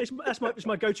that. It's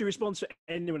my go-to response to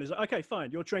anyone. Is like, okay, fine,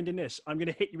 you're trained in this. I'm going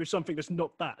to hit you with something that's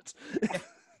not that.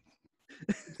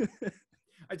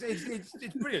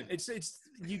 It's brilliant. It's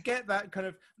you get that kind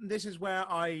of. This is where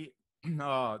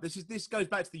this goes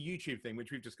back to the YouTube thing,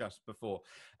 which we've discussed before,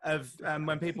 of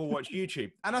when people watch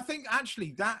YouTube. And I think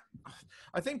actually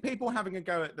I think people having a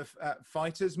go at the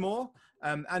fighters more,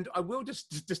 and I will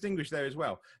just distinguish there as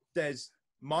well. There's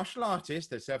martial artists,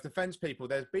 there's self-defense people,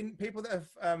 there's been people that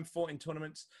have fought in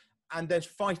tournaments, and there's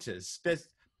fighters,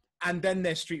 and then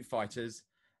there's street fighters.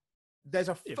 There's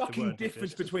a fucking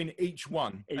difference between each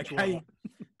one. Okay,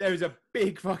 there is a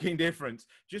big fucking difference.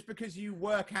 Just because you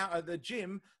work out at the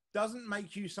gym doesn't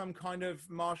make you some kind of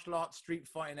martial arts street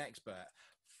fighting expert.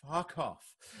 Fuck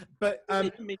off. But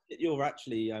you're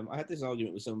actually. I had this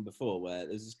argument with someone before where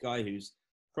there's this guy who's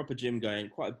proper gym going,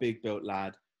 quite a big built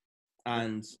lad,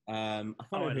 And I can't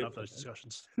remember. I love those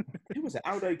discussions. Who was it?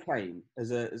 Aldo Kane,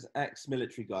 as an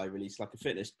ex-military guy, released like a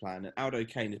fitness plan. And Aldo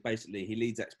Kane is basically, he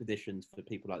leads expeditions for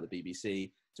people like the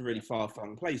BBC to really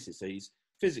far-flung places. So he's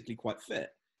physically quite fit.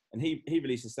 And he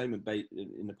released a statement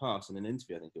in the past in an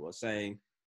interview, I think it was, saying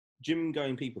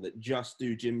gym-going people that just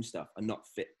do gym stuff are not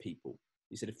fit people.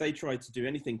 He said if they tried to do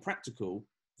anything practical,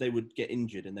 they would get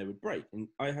injured and they would break. And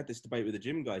I had this debate with a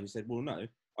gym guy who said, well, no,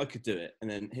 I could do it. And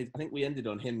then I think we ended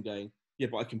on him going, yeah,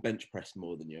 but I can bench press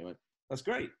more than you. I went, that's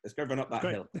great. Let's go run up that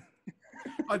hill.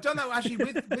 I've done that actually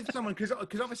with someone because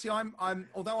obviously I'm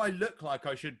although I look like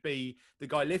I should be the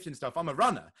guy lifting stuff, I'm a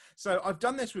runner. So I've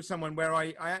done this with someone where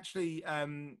I actually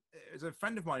it was a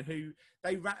friend of mine who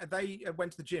they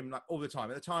went to the gym like all the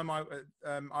time. At the time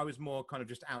I was more kind of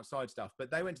just outside stuff, but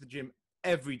they went to the gym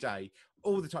every day,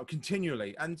 all the time,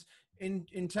 continually. And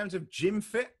in terms of gym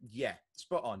fit, yeah,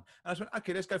 spot on. And I just went,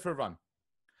 okay, let's go for a run.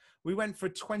 We went for a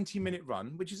 20-minute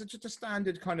run, which is just a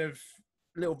standard kind of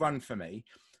little run for me.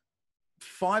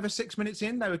 5 or 6 minutes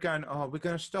in, they were going, oh, we're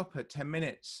going to stop at 10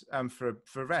 minutes for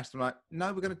a rest. I'm like,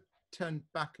 no, we're going to turn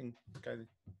back and go,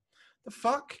 the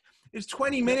fuck? It's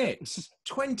 20 minutes,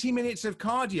 20 minutes of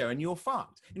cardio and you're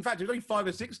fucked. In fact, it's only 5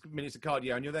 or 6 minutes of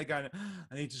cardio and you're there going,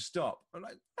 I need to stop. I'm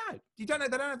like, no, you don't know,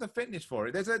 they don't have the fitness for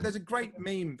it. There's a great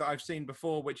meme that I've seen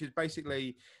before, which is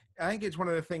basically, I think it's one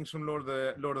of the things from Lord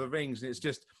of the Rings. And it's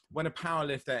just when a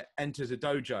powerlifter enters a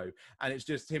dojo and it's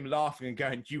just him laughing and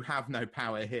going, you have no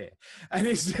power here. And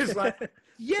it's just like,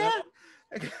 yeah.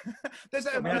 There's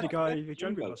a guy who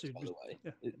joined with us.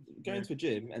 Going to a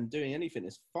gym and doing any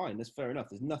fitness, fine, that's fair enough.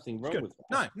 There's nothing wrong with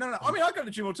that. No. I mean, I go to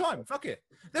the gym all the time. Fuck it.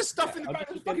 There's stuff in the back.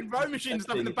 There's fucking row machine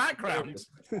stuff in the background.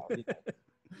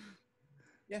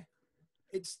 Yeah,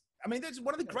 I mean, there's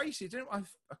one of the Gracies. I can't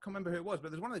remember who it was,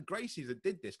 but there's one of the Gracies that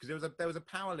did this because there was a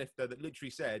power lifter that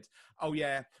literally said, "Oh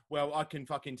yeah, well I can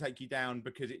fucking take you down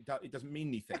because it doesn't mean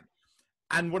anything."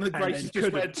 And one of the Gracies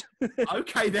just went,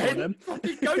 okay then,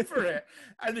 fucking go for it.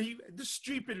 And he just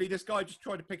stupidly, this guy just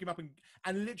tried to pick him up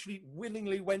and literally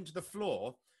willingly went to the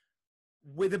floor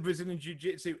with a Brazilian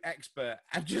Jiu-Jitsu expert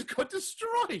and just got destroyed.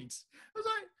 I was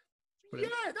like,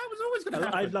 yeah, that was always going to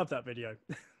happen. I love that video.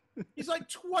 He's like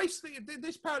twice,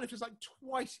 this powerlifter's like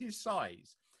twice his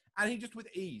size. And he just with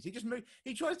ease, he just moved.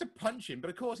 He tries to punch him, but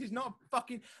of course he's not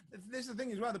fucking. This is the thing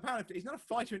as well. The powerlifter, he's not a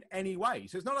fighter in any way,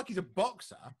 so it's not like he's a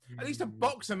boxer. At least a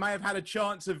boxer may have had a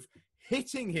chance of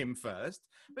hitting him first,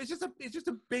 but it's just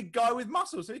a big guy with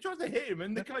muscles. So he tries to hit him,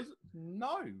 and the guy's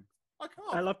no, I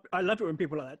can't. I love it when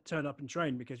people like that turn up and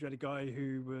train because we had a guy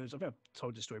who was, I think I've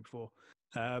told this story before,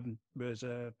 was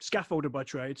a scaffolder by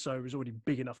trade, so he was already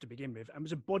big enough to begin with, and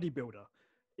was a bodybuilder.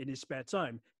 In his spare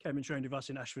time, came and trained with us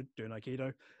in Ashford doing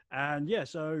Aikido. And yeah,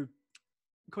 so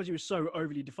because he was so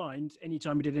overly defined,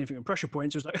 anytime he did anything on pressure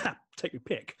points, it was like, take your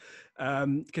pick.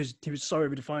 Because he was so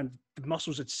overly defined, the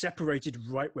muscles had separated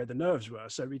right where the nerves were.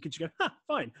 So we could just go,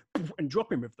 fine, and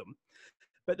drop him with them.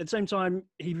 But at the same time,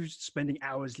 he was spending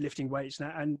hours lifting weights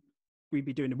now, and we'd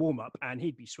be doing the warm up and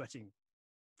he'd be sweating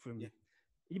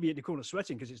he'd be in the corner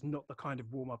sweating because it's not the kind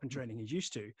of warm up and training he's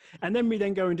used to. And then we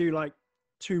then go and do like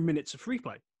 2 minutes of free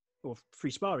play or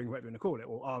free sparring, whatever you want to call it,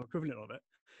 or our equivalent of it.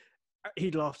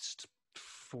 He'd last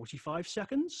 45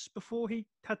 seconds before he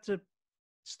had to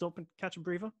stop and catch a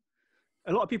breather.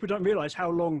 A lot of people don't realize how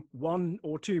long 1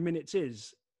 or 2 minutes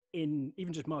is in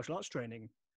even just martial arts training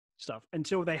stuff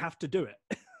until they have to do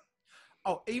it.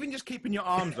 Oh, even just keeping your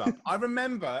arms up. I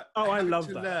remember. I love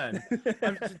to that.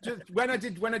 Learn. Just when I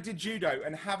did judo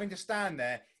and having to stand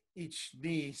there, each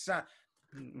knee.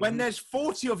 When there's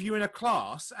 40 of you in a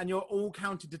class and you're all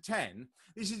counted to 10,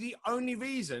 this is the only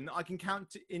reason I can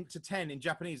count into 10 in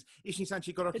Japanese. Ishin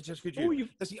Sanchi Goroku Chashuju.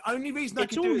 That's the only reason I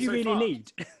can do it so fast. It's all you really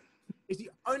need. It's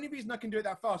the only reason I can do it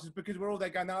that fast is because we're all there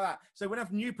going like that. So when a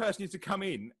new person used to come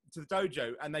in to the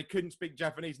dojo and they couldn't speak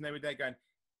Japanese and they were there going,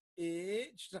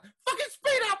 fucking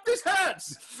speed up, this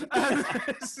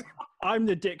hurts. I'm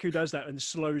the dick who does that and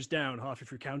slows down halfway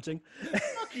through counting.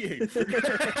 Fuck you.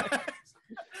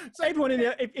 So everyone in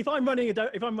there, if I'm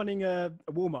running a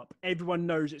warm up, everyone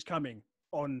knows it's coming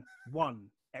on one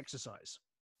exercise.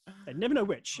 They never know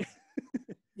which.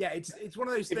 Yeah, it's one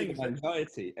of those things.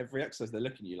 Anxiety. Every exercise they're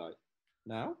looking at you like,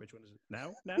 now? Which one is it?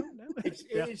 Now?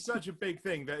 It is such a big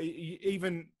thing that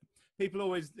even people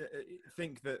always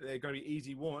think that they're going to be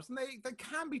easy warm ups, and they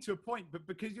can be to a point, but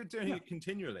because you're doing it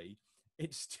continually,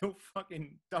 it still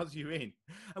fucking does you in.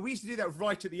 And we used to do that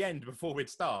right at the end before we'd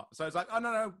start. So it's like, oh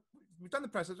no, we've done the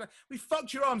press. We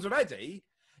fucked your arms already.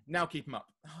 Now keep them up.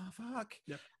 Oh fuck.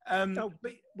 Yeah.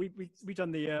 But we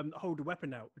done the hold the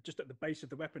weapon out just at the base of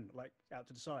the weapon, like out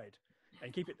to the side,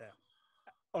 and keep it there.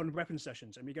 on weapon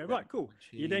sessions, and we go, right, cool.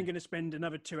 You're then going to spend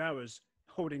another 2 hours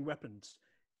holding weapons,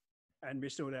 and we're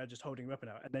still there just holding a weapon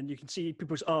out. And then you can see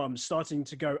people's arms starting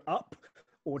to go up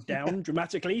or down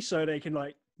dramatically, so they can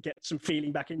like get some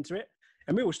feeling back into it.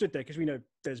 And we all stood there because we know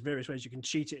there's various ways you can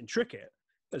cheat it and trick it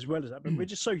as well as that. But we're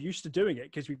just so used to doing it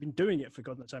because we've been doing it for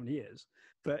God knows how many years.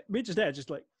 But we're just there, just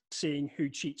like seeing who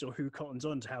cheats or who cottons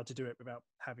on to how to do it without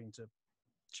having to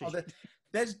cheat. Oh,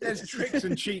 there's tricks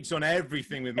and cheats on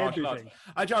everything with martial arts.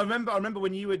 I remember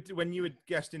when you would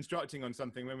guest instructing on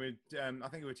something when I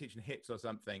think we were teaching hits or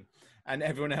something, and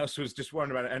everyone else was just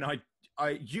worrying about it. And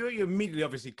you immediately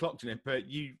obviously clocked in it, but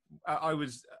I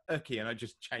was icky and I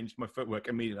just changed my footwork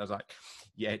immediately. I was like,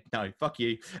 yeah, no, fuck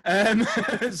you.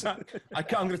 So I'm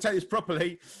going to take this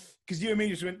properly, because you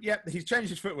immediately went, yep, he's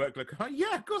changed his footwork. Look,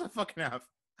 yeah, of course I fucking have.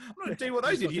 I'm not going to do what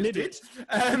those idiots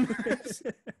did.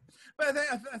 But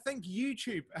I think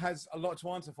YouTube has a lot to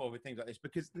answer for with things like this,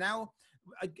 because now,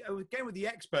 again with the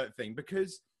expert thing,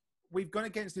 because we've gone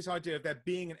against this idea of there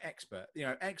being an expert. You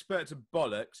know, experts are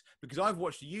bollocks, because I've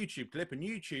watched a YouTube clip and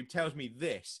YouTube tells me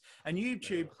this. And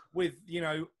YouTube, with, you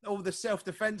know, all the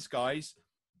self-defense guys,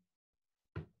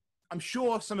 I'm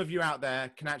sure some of you out there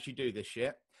can actually do this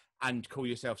shit and call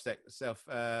yourself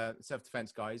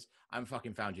self-defense guys. I haven't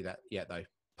fucking found you that yet, though.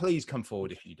 Please come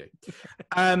forward if you do.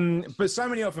 But so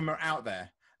many of them are out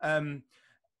there. And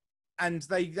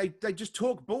they just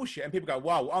talk bullshit, and people go,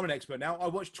 wow, I'm an expert now. I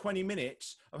watched 20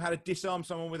 minutes of how to disarm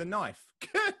someone with a knife.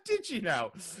 Did you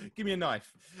now? Give me a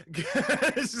knife.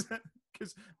 Because,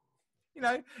 you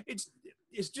know, it's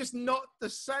just not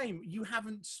the same. You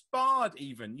haven't sparred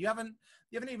even. You haven't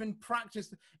even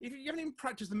practiced. You haven't even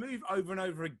practiced the move over and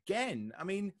over again. I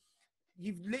mean,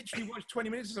 you've literally watched 20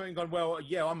 minutes of something and gone, well,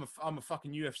 yeah, I'm a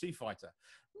fucking UFC fighter.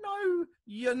 No,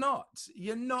 you're not.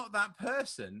 You're not that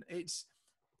person. It's,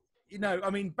 you know, I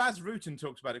mean, Baz Rutten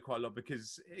talks about it quite a lot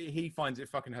because he finds it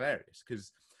fucking hilarious.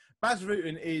 Because Baz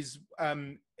Rutten is,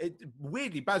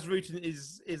 weirdly, Baz Rutten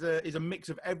is a mix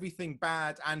of everything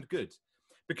bad and good.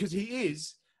 Because he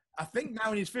is, I think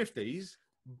now in his 50s,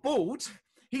 bald.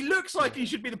 He looks like he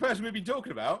should be the person we've been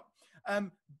talking about.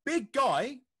 Big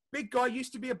guy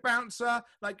used to be a bouncer.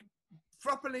 Like,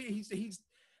 properly, he's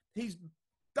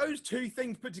those two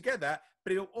things put together,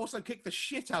 but he'll also kick the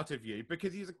shit out of you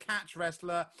because he's a catch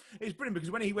wrestler. It's brilliant because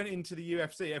when he went into the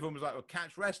UFC, everyone was like, well,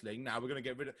 catch wrestling, now we're going to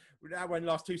get rid of, now we're in the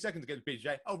last 2 seconds against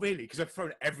BJ. Oh, really? Because I've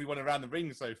thrown everyone around the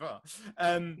ring so far.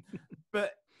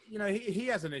 But, you know, he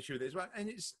has an issue with it as well. And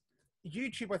it's,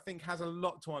 YouTube, I think, has a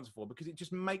lot to answer for because it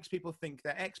just makes people think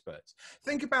they're experts.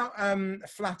 Think about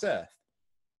Flat Earth.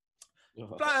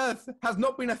 Flat Earth has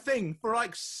not been a thing for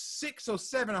like 600 or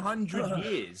 700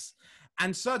 years.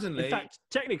 And suddenly, in fact,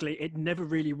 technically, it never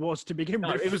really was to begin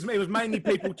with. It was mainly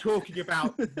people talking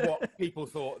about what people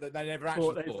thought that they never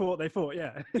actually thought.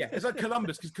 Yeah. Yeah, it's like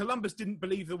Columbus, because Columbus didn't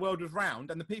believe the world was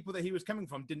round, and the people that he was coming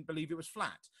from didn't believe it was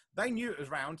flat. They knew it was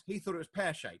round. He thought it was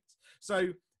pear-shaped.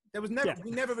 So there was never,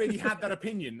 we never really had that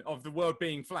opinion of the world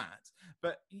being flat.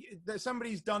 But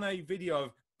somebody's done a video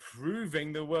of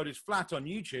proving the world is flat on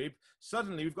YouTube.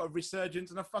 Suddenly, we've got a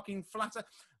resurgence and a fucking the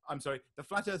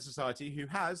Flat Earth Society, who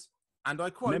has, and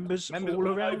I quote, members all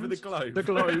around over the globe. The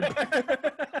globe.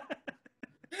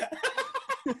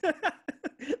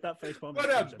 That face palm.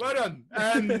 Well done.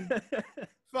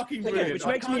 Fucking brilliant. Which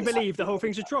makes me believe the whole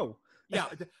thing's a troll. Yeah.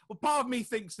 Well, part of me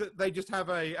thinks that they just have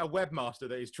a webmaster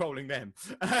that is trolling them.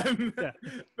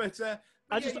 But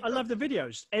I love the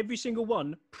videos. Every single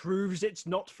one proves it's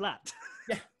not flat.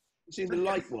 Yeah. You've seen the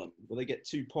light one where they get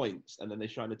 2 points and then they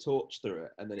shine a torch through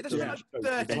it and then it doesn't show.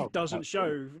 It doesn't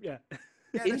show. Yeah.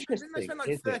 Yeah, they spent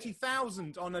like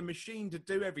 30,000 on a machine to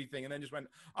do everything, and then just went,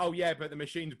 "Oh yeah, but the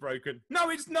machine's broken." No,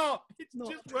 it's not. It's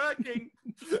just working.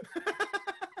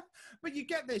 But you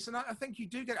get this, and I think you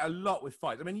do get a lot with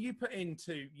fights. I mean, you put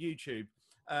into YouTube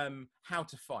how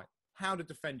to fight, how to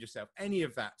defend yourself, any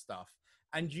of that stuff,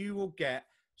 and you will get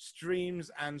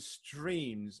streams and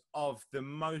streams of the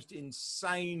most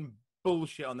insane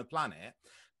bullshit on the planet.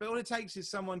 But all it takes is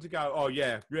someone to go, "Oh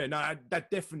yeah, no,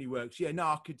 that definitely works. Yeah, no,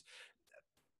 I could."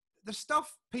 The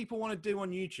stuff people want to do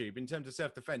on YouTube in terms of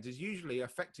self-defense is usually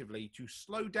effectively to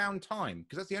slow down time,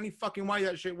 because that's the only fucking way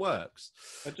that shit works.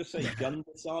 I'd just say gun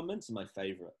disarmaments are my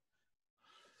favourite.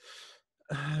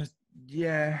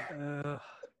 Yeah.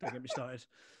 Don't get me started.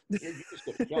 You just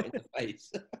got shot in the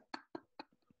face.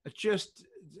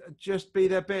 Just be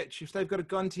their bitch. If they've got a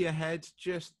gun to your head,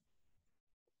 it's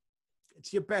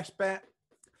your best bet.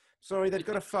 Sorry, they've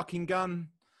got a fucking gun.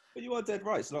 But you are dead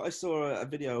right. So, like, I saw a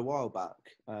video a while back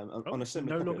on a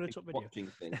similar topic, watching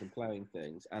things and playing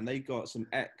things, and they got some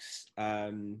ex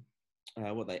SBS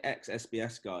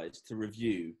guys to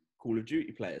review Call of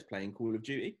Duty players playing Call of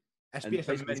Duty.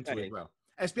 SBS are mental as well.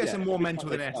 SBS yeah, are more every mental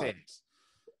time than they start, SX.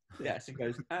 Yes, it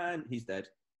goes, and he's dead.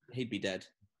 He'd be dead.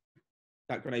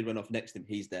 That grenade went off next to him.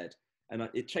 He's dead. And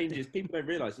it changes. People don't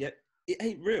realise yet. It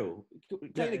ain't real.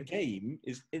 Playing a game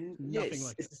is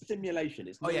it's a simulation.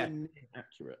 It's not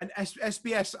accurate. And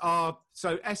SBS are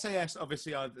so SAS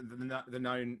obviously are the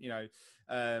known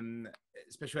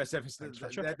special service.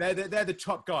 They're the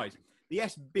top guys. The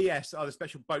SBS are the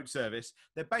special boat service.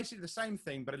 They're basically the same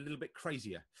thing, but a little bit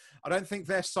crazier. I don't think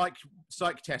their psych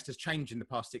test has changed in the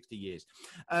past 60 years.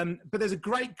 But there's a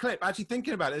great clip. Actually,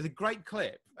 thinking about it, there's a great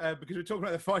clip because we're talking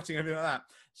about the fighting and everything like that.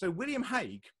 So William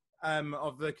Hague,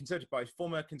 of the Conservative Party,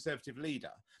 former Conservative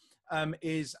leader,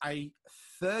 is a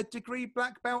third-degree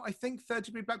black belt, I think,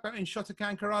 third-degree black belt in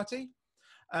Shotokan karate.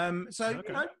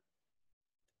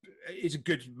 He's a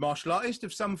good martial artist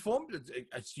of some form,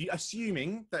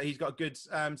 assuming that he's got a good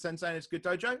sensei and it's a good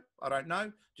dojo. I don't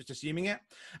know, just assuming it.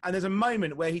 And there's a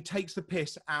moment where he takes the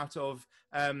piss out of,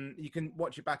 you can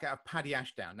watch it back out of Paddy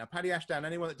Ashdown. Now, Paddy Ashdown,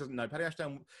 anyone that doesn't know, Paddy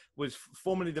Ashdown was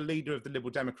formerly the leader of the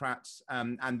Liberal Democrats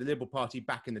and the Liberal Party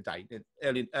back in the day,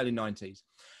 early 90s.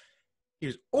 He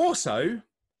was also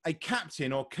a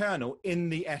captain or colonel in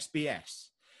the SBS.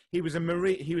 He was a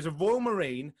Marine. He was a Royal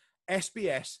Marine,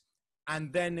 SBS,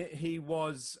 and then he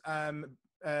was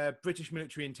British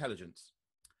military intelligence.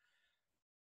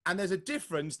 And there's a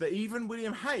difference that even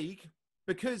William Hague,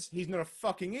 because he's not a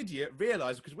fucking idiot,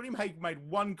 realised, because William Hague made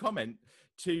one comment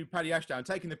to Paddy Ashdown,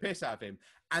 taking the piss out of him.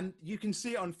 And you can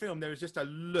see it on film. There is just a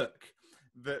look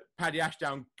that Paddy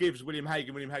Ashdown gives William Hague,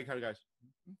 and William Hague kind of goes,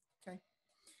 okay.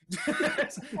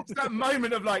 It's that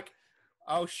moment of like,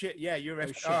 oh shit, yeah, you're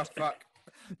oh fuck.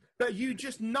 But you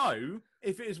just know,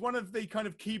 if it is one of the kind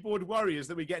of keyboard warriors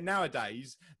that we get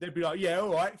nowadays, they'd be like, yeah,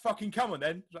 all right, fucking come on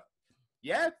then. Like,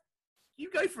 yeah, you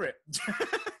go for it.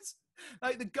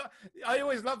 Like the guy, I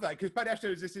always love that because Paddy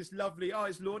Ashdown is this lovely, oh,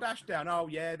 it's Lord Ashdown. Oh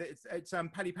yeah, it's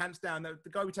Paddy Pants Down, the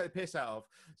guy we take the piss out of.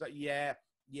 It's like, yeah,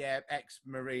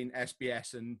 ex-Marine,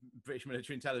 SBS and British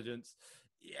military intelligence.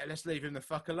 Yeah, let's leave him the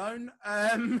fuck alone.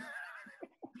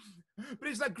 But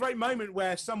it's that great moment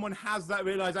where someone has that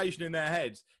realization in their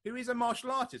heads, who is a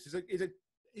martial artist,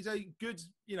 is a good,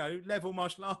 level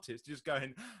martial artist, just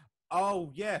going,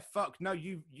 oh yeah, fuck, no,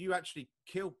 you actually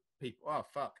kill people. Oh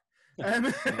fuck.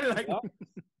 Like,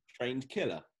 trained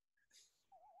killer.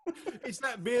 It's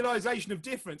that realization of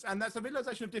difference, and that's a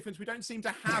realization of difference we don't seem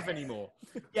to have anymore.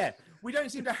 Yeah, we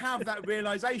don't seem to have that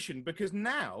realization because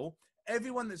now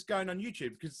everyone that's going on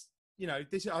YouTube, because I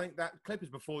think that clip is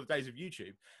before the days of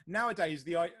YouTube. Nowadays,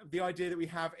 the idea that we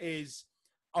have is,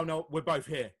 oh no, we're both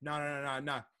here.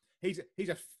 No. He's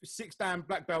a 6-dan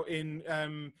black belt in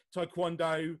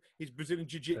Taekwondo. He's Brazilian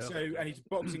Jiu-Jitsu and he's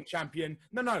boxing champion.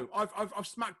 No, I've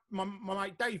smacked my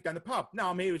mate Dave down the pub. No,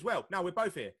 I'm here as well. No, we're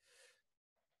both here.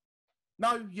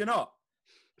 No, you're not.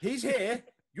 He's here.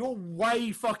 You're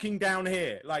way fucking down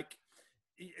here. Like,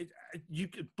 you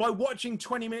by watching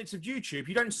 20 minutes of YouTube,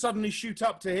 you don't suddenly shoot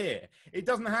up to here. It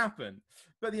doesn't happen.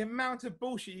 But the amount of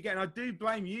bullshit you get, and I do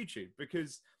blame YouTube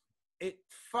because it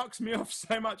fucks me off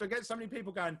so much. I get so many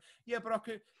people going, yeah, but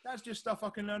that's just stuff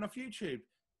I can learn off YouTube.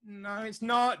 No, it's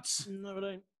not. No, I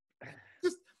don't.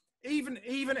 Just even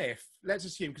if, let's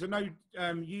assume, because I know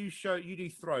you do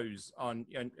throws on,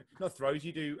 not throws,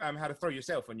 you do how to throw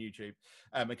yourself on YouTube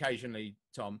occasionally,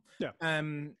 Tom. Yeah.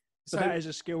 So that is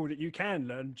a skill that you can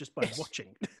learn just by watching.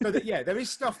 So there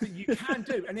is stuff that you can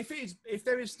do. And if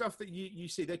there is stuff that you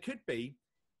see, there could be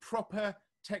proper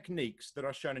techniques that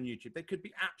are shown on YouTube. They could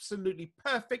be absolutely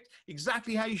perfect,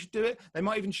 exactly how you should do it. They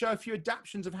might even show a few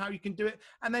adaptations of how you can do it.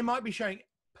 And they might be showing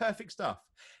perfect stuff.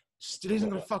 Still isn't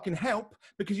going to fucking help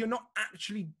because you're not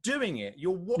actually doing it.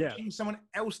 You're watching someone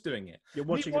else doing it. You're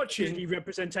watching a 2D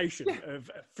representation of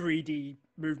a 3D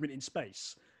movement in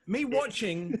space. Me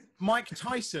watching Mike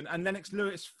Tyson and Lennox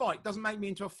Lewis fight doesn't make me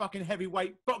into a fucking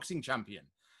heavyweight boxing champion.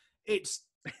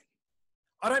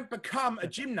 I don't become a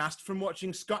gymnast from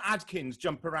watching Scott Adkins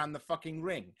jump around the fucking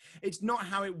ring. It's not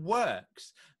how it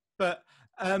works. But,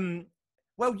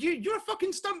 well, you're a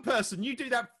fucking stunt person. You do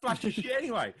that flashy shit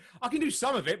anyway. I can do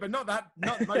some of it, but not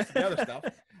most of the other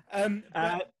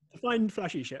stuff. Define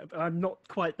flashy shit. I'm not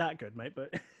quite that good, mate,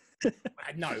 but...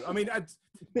 No, I mean,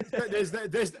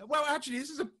 there's well, actually,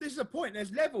 this is a point.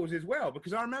 There's levels as well,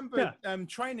 because I remember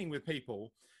training with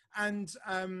people, and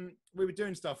we were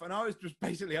doing stuff, and I was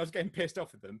getting pissed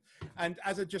off at them, and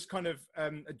as a just kind of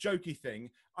a jokey thing,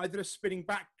 I did a spinning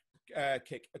back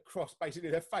kick across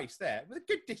basically their face there with a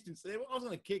good distance. I was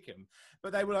going to kick them,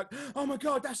 but they were like, "Oh my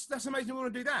god, that's amazing! We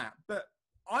want to do that." But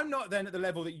I'm not then at the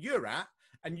level that you're at,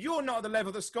 and you're not at the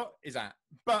level that Scott is at.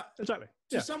 But exactly,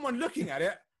 to someone looking at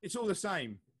it, It's all the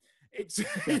same. It's,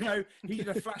 you know, he did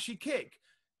a flashy kick.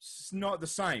 It's not the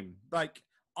same. Like,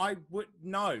 I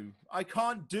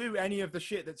can't do any of the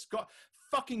shit that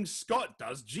fucking Scott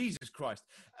does. Jesus Christ.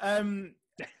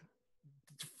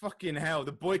 Fucking hell,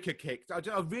 the Boyka kick.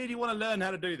 I really want to learn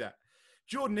how to do that.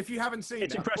 Jordan, if you haven't seen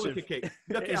it's that impressive. Boyka kick,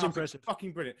 look It's impressive. It's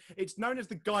fucking brilliant. It's known as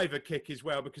the Guyver kick as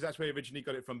well, because that's where he originally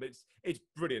got it from, but it's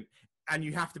brilliant. And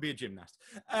you have to be a gymnast.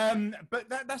 But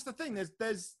that's the thing.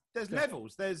 There's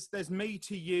levels. There's me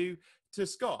to you to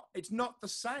Scott. It's not the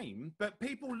same, but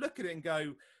people look at it and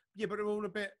go, yeah, but they're all a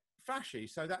bit flashy,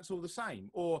 so that's all the same.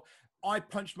 Or I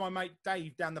punched my mate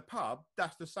Dave down the pub.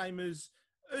 That's the same as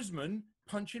Usman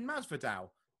punching Masvidal.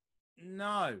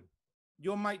 No,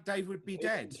 your mate Dave would be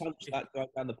dead. Punch that guy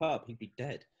down the pub, he'd be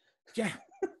dead. Yeah,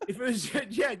 if it was,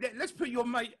 let's put your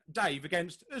mate Dave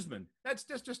against Usman. Let's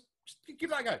just give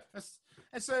that a go.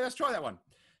 Let's try that one.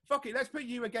 Fuck it. Let's put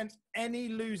you against any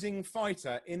losing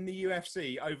fighter in the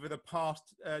UFC over the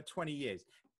past 20 years.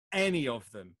 Any of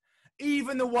them.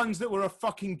 Even the ones that were a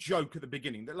fucking joke at the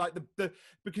beginning, that like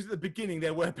because at the beginning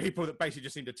there were people that basically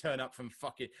just seemed to turn up from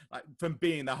from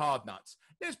being the hard nuts.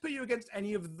 Let's put you against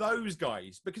any of those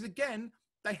guys, because again,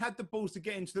 they had the balls to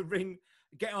get into the ring,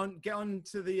 get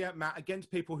onto the mat against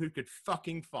people who could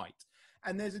fucking fight.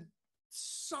 And there's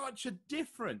such a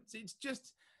difference.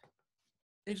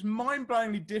 It's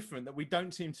mind-blowingly different that we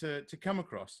don't seem to come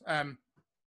across.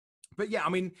 But yeah, I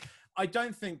mean, I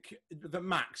don't think that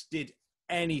Max did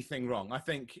anything wrong. I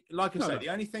think, like I said, the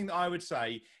only thing that I would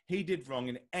say he did wrong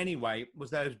in any way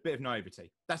was there was a bit of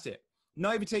naivety. That's it.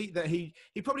 Naivety that he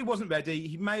probably wasn't ready.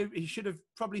 He should have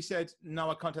probably said, no,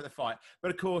 I can't take the fight.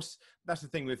 But of course, that's the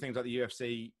thing with things like the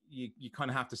UFC. You kind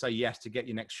of have to say yes to get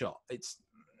your next shot.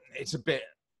 It's a bit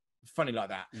funny like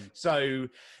that. So,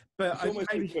 but it's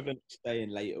almost equivalent to staying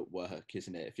late at work,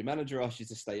 isn't it? If your manager asks you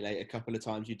to stay late a couple of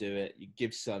times, you do it. You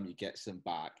give some, you get some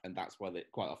back, and that's why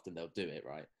quite often they'll do it,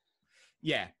 right?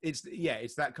 Yeah, it's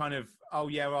that kind of, oh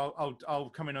yeah, well,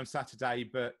 I'll come in on Saturday,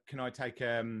 but can I take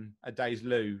a day's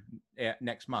loo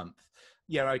next month?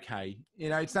 Yeah, okay. You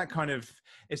know, it's that kind of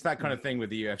thing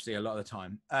with the UFC a lot of the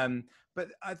time. But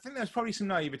I think there's probably some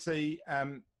naivety,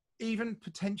 even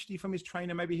potentially from his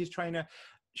trainer. Maybe his trainer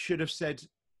should have said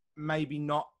maybe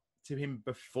not to him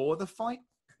before the fight.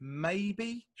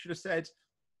 Maybe should have said,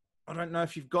 I don't know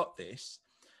if you've got this,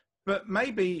 but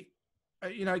maybe.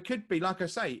 You know, it could be, like I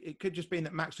say, it could just be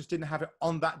that Max just didn't have it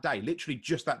on that day, literally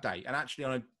just that day. And actually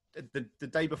on the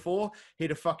day before,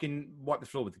 he'd have fucking wiped the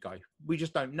floor with the guy. We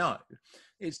just don't know.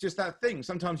 It's just that thing.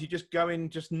 Sometimes you just go in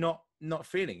just not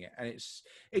feeling it. And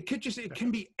it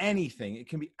can be anything. It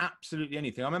can be absolutely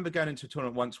anything. I remember going into a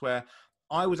tournament once where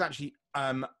I was actually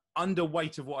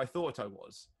underweight of what I thought I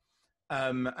was.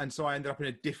 And so I ended up in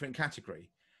a different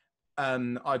category.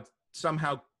 I'd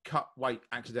somehow cut weight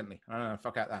accidentally. I don't know,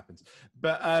 fuck how that happens.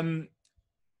 But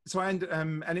so I ended,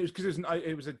 and it was because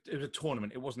it was a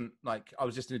tournament. It wasn't like I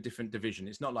was just in a different division.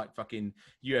 It's not like fucking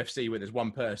UFC where there's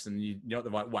one person and you're not the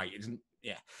right weight. It isn't.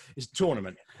 Yeah, it's a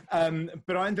tournament.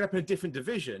 But I ended up in a different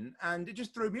division, and it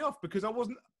just threw me off because I was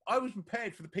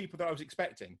prepared for the people that I was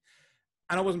expecting,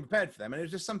 and I wasn't prepared for them, and it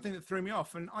was just something that threw me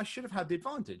off. And I should have had the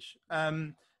advantage.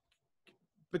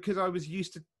 Because I was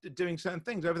used to doing certain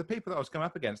things over the people that I was coming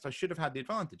up against. I should have had the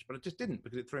advantage, but I just didn't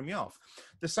because it threw me off.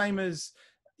 The same as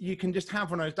you can just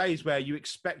have one of those days where you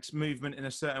expect movement in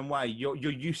a certain way. You're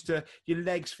used to, your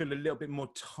legs feel a little bit more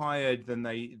tired than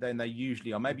they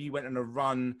usually are. Maybe you went on a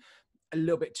run a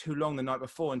little bit too long the night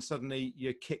before and suddenly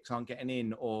your kicks aren't getting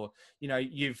in, or, you know,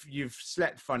 you've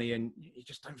slept funny and you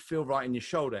just don't feel right in your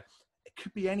shoulder. It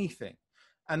could be anything.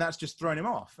 And that's just thrown him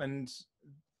off. And,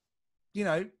 you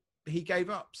know, he gave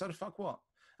up. So the fuck what?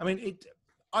 I mean,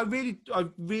 I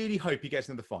really hope he gets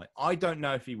into the fight. I don't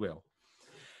know if he will.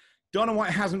 Dana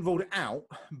White hasn't ruled it out,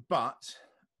 but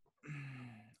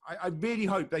I really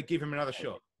hope they give him another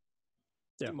shot.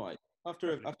 Yeah, he might.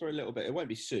 After a little bit, it won't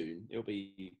be soon. It'll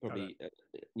be probably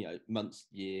months,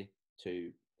 year,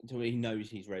 two, until he knows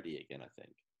he's ready again. I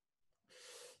think.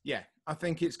 Yeah, I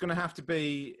think it's going to have to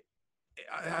be.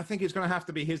 I think it's going to have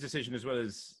to be his decision as well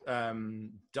as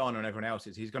Dana and everyone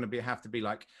else's. He's going to have to be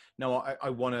like, no, I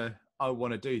want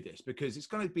to do this, because it's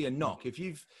going to be a knock. If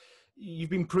you've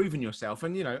been proving yourself,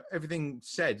 and, you know, everything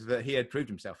said that he had proved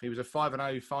himself. He was a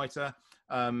 5-0 fighter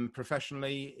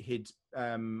professionally. He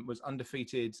was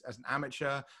undefeated as an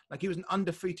amateur. Like, he was an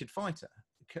undefeated fighter,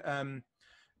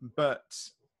 but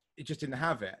it just didn't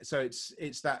have it. So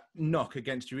it's that knock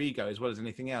against your ego as well as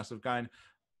anything else of going,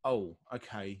 oh,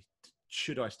 okay,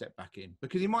 should I step back in?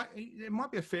 Because it might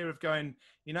be a fear of going,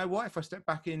 you know what, if I step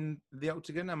back in the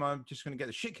octagon, am I just going to get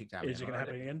the shit kicked out of me? Is it going to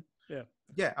happen again?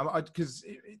 Yeah, because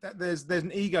there's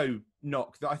an ego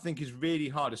knock that I think is really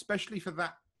hard, especially for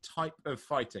that type of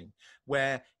fighting,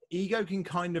 where ego can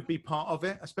kind of be part of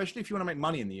it, especially if you want to make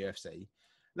money in the UFC.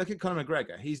 Look at Conor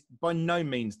McGregor. He's by no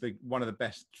means one of the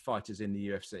best fighters in the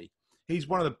UFC. He's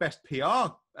one of the best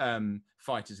PR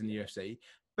fighters in the UFC.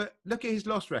 But look at his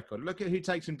loss record. Look at who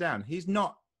takes him down. He's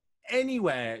not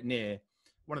anywhere near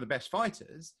one of the best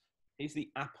fighters. He's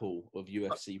the Apple of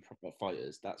UFC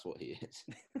fighters. That's what he is.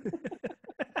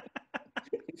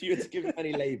 If you were to give him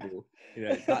any label,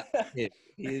 that's him.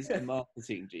 He is a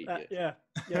marketing genius.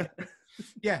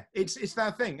 Yeah. It's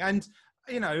that thing, and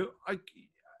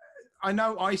I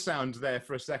know I sound there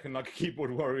for a second like a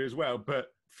keyboard warrior as well, but a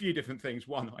few different things.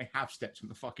 One, I have stepped on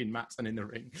the fucking mats and in the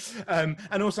ring,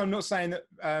 and also I'm not saying that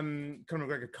Conor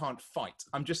McGregor can't fight.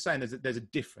 I'm just saying there's a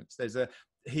difference.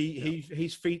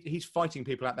 He's fighting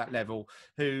people at that level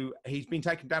who he's been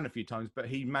taken down a few times, but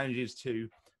he manages to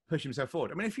push himself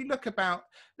forward. I mean, if you let's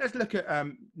look at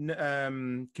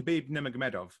Khabib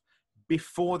Nurmagomedov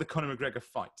before the Conor McGregor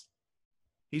fight.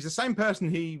 He's the same person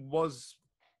he was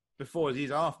before as he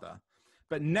is after,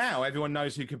 but now everyone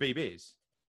knows who Khabib is.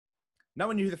 No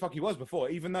one knew who the fuck he was before,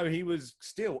 even though he was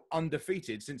still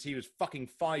undefeated since he was fucking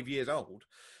 5 years old.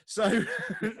 So,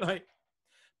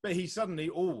 but he's suddenly,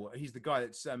 he's the guy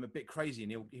that's a bit crazy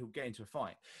and he'll get into a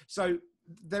fight. So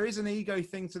there is an ego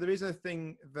thing. So there is a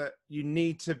thing that you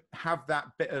need to have that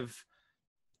bit of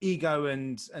ego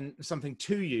and something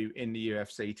to you in the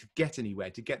UFC to get anywhere,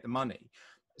 to get the money.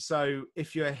 So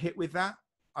if you're hit with that,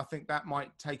 I think that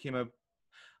might take him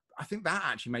I think that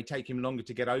actually may take him longer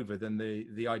to get over than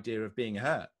the idea of being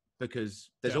hurt, because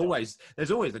there's always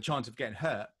the chance of getting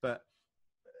hurt, but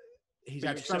he's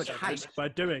had so much hate by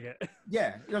doing it.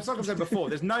 Yeah, like I've said before,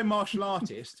 there's no martial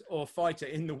artist or fighter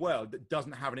in the world that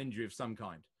doesn't have an injury of some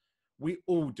kind. We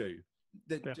all do.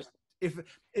 Just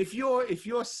if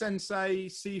your sensei,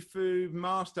 Sifu,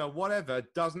 master, whatever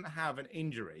doesn't have an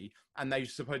injury and they've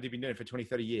supposedly been doing it for 20,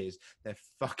 30 years, they're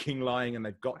fucking lying and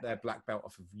they've got their black belt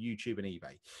off of YouTube and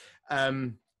eBay.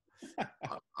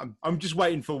 I'm just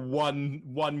waiting for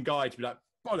one guy to be like,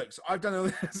 bollocks, I've done all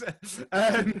this.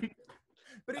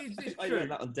 But it's I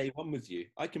learned that on day one with you.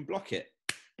 I can block it.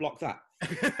 Block that.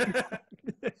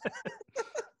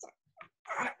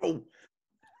 Ow.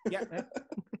 Yeah.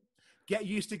 Get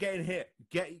used to getting hit.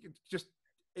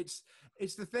 It's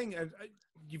the thing.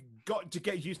 You've got to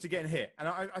get used to getting hit. And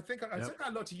I think I said that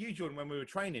a lot to you, Jordan, when we were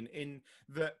training. In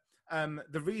that,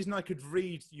 the reason I could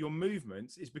read your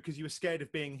movements is because you were scared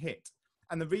of being hit,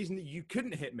 and the reason that you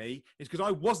couldn't hit me is because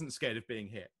I wasn't scared of being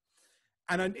hit.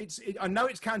 And I know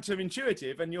it's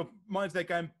counterintuitive, and your mind's there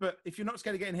going, but if you're not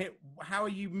scared of getting hit, how are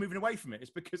you moving away from it?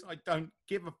 It's because I don't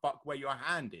give a fuck where your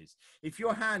hand is. If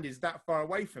your hand is that far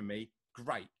away from me,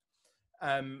 great.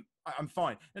 I'm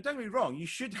fine. Now, don't get me wrong, you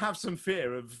should have some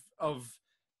fear of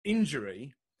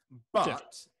injury,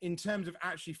 but in terms of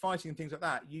actually fighting and things like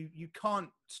that, you can't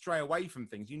stray away from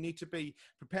things. You need to be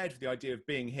prepared for the idea of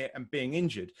being hit and being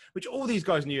injured, which all these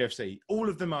guys in the UFC, all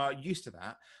of them are used to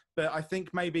that. But I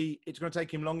think maybe it's going to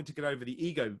take him longer to get over the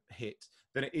ego hit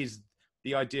than it is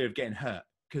the idea of getting hurt.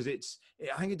 Because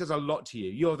I think it does a lot to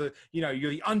you. You're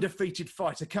the undefeated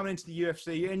fighter coming into the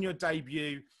UFC in your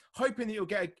debut, hoping that you'll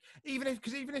get, even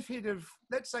if he'd have,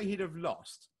 let's say he'd have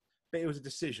lost, but it was a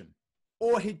decision,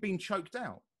 or he'd been choked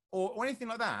out, or anything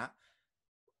like that,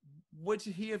 would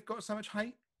he have got so much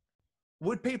hate?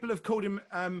 Would people have called him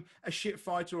a shit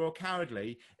fighter or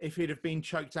cowardly if he'd have been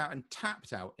choked out and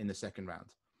tapped out in the second round?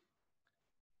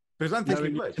 Because I don't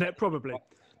think he would. Probably.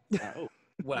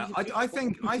 Well, I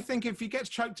think if he gets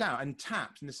choked out and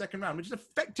tapped in the second round, which is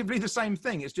effectively the same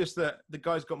thing, it's just that the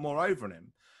guy's got more over on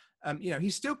him.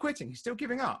 He's still quitting, he's still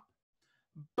giving up.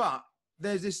 But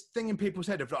there's this thing in people's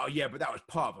head of, oh yeah, but that was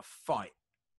part of a fight.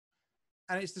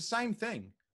 And it's the same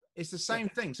thing. It's the same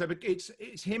thing. So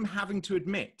it's him having to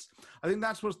admit. I think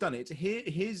that's what's done it. It's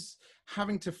his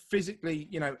having to physically,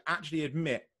 actually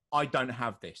admit, I don't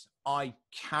have this. I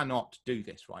cannot do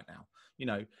this right now.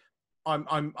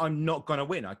 I'm not going to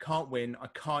win. I can't win. I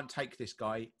can't take this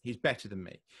guy. He's better than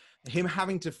me. Him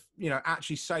having to,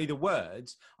 actually say the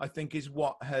words, I think is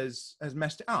what has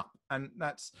messed it up. And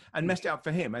messed it up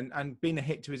for him and been a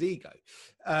hit to his ego.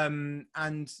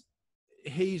 And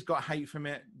he's got hate from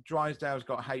it. Drysdale's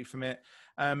got hate from it.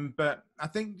 But I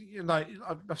think,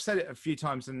 I've said it a few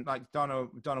times, and like Donna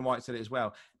White said it as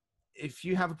well. If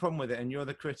you have a problem with it and you're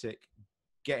the critic,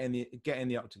 get in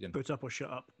the octagon. Put up or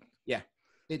shut up. Yeah.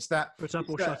 It's that. Put up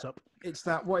or shut up. It's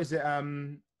that. What is it?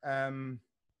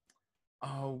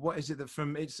 What is it that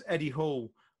from? It's Eddie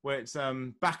Hall, where it's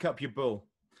back up your bull.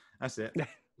 That's it.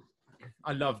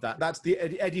 I love that. That's the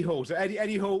Eddie Hall. So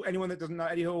Eddie Hall, anyone that doesn't know,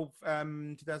 Eddie Hall,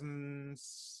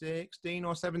 2016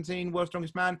 or 17, world's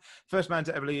strongest man. First man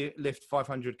to ever lift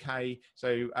 500K,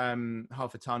 so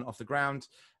half a ton off the ground.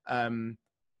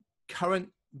 Current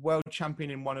world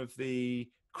champion in one of the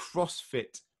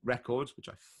CrossFit records, which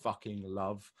I fucking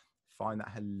love. Find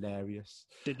that hilarious.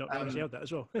 Did not realize he held that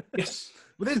as well. Yes.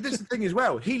 Well, this is the thing as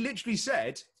well. He literally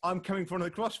said, I'm coming for one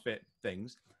of the CrossFit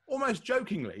things, almost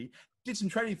jokingly, did some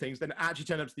training things, then actually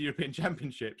turned up to the European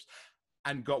Championships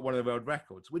and got one of the world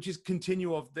records, which is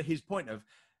continue of his point of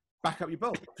back up your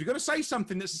bull. If you're going to say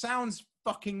something that sounds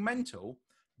fucking mental,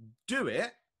 do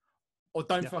it or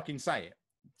don't fucking say it.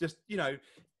 Just, you know,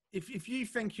 if you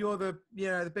think you're the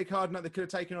big hard nut that could have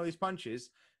taken all these punches,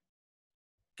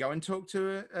 go and talk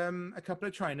to a couple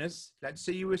of trainers. Let's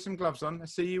see you with some gloves on.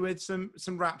 Let's see you with some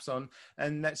wraps on,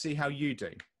 and let's see how you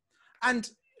do. And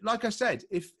like I said,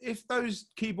 if those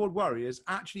keyboard warriors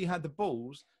actually had the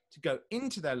balls to go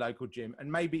into their local gym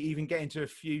and maybe even get into a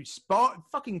few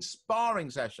fucking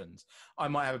sparring sessions, I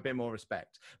might have a bit more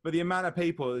respect. But the amount of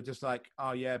people that are just like,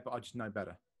 oh yeah, but I just know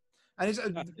better. And it's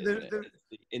the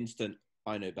instant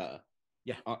I know better.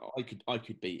 Yeah, I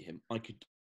could beat him. I could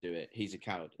do it. He's a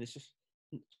coward. It's just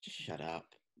shut up.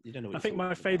 You don't know what I think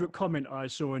my favourite comment I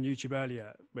saw on YouTube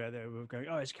earlier, where they were going,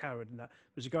 "Oh, he's a coward," and that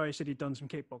was a guy who said he'd done some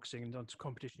kickboxing and done some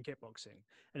competition kickboxing,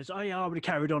 and it's, "Oh yeah, I would have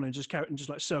carried on and just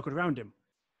like circled around him."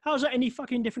 How's that any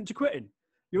fucking different to quitting?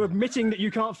 You're admitting that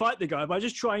you can't fight the guy by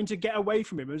just trying to get away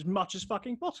from him as much as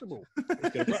fucking possible.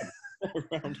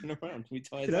 Around and around, we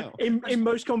tired out. In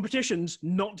most competitions,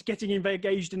 not getting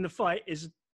engaged in the fight is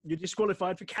you're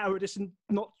disqualified for cowardice and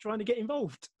not trying to get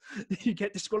involved. You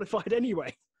get disqualified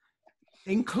anyway.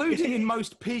 Including in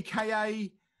most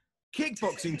PKA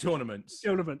kickboxing tournaments.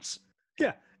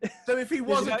 Yeah. So if he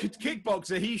was a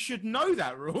kickboxer, he should know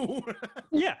that rule.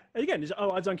 Yeah. Again,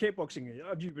 I've done kickboxing.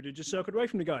 You would have just circled away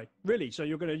from the guy. Really? So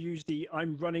you're going to use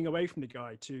I'm running away from the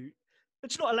guy to...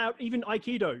 It's not allowed, even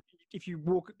Aikido, if you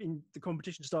walk in the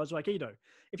competition styles of Aikido.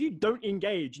 If you don't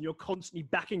engage and you're constantly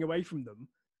backing away from them,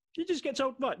 you just get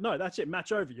told, right, no, that's it,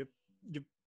 match over. You're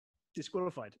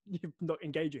disqualified. You're not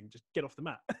engaging. Just get off the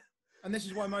mat. And this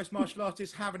is why most martial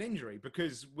artists have an injury,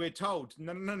 because we're told,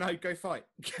 no, go fight.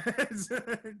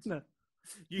 No.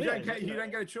 You don't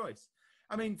get a choice.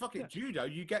 I mean, fucking judo,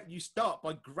 you start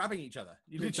by grabbing each other.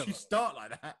 You literally start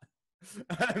like that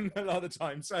a lot of the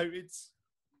time. So it's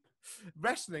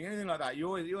wrestling, anything like that. You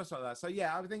always like that. So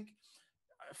yeah, I think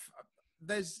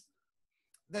there's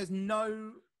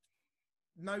no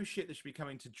shit that should be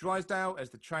coming to Drysdale as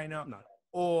the trainer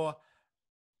or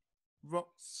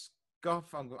Rohskopf.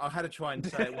 I had to try and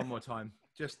say it one more time.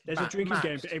 There's a drinking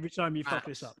game for every time you fuck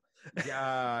this up.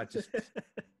 Yeah,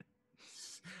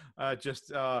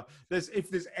 if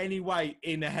there's any way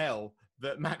in hell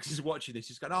that Max is watching this,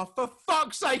 he's going, oh, for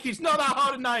fuck's sake, it's not that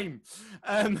hard a name.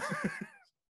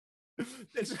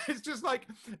 It's just like,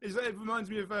 it reminds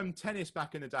me of tennis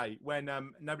back in the day when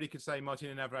nobody could say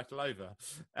Martina Navratilova.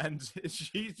 And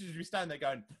she used to be standing there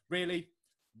going, really?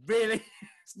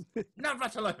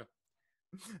 Navratilova.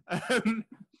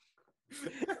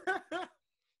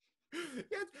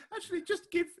 Yeah, actually,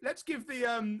 let's give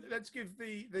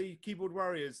the keyboard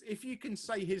warriors. If you can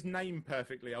say his name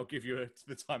perfectly, I'll give you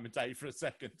the time of day for a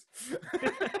second.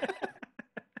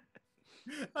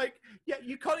 Like, yeah,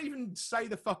 you can't even say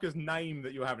the fucker's name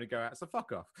that you're having to go at, so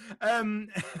fuck off.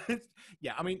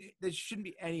 Yeah, I mean, there shouldn't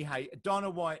be any hate. Dana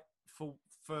White, for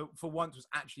once, was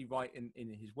actually right in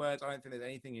his words. I don't think there's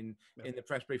anything in the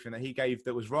press briefing that he gave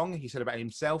that was wrong. He said about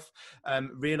himself,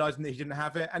 realizing that he didn't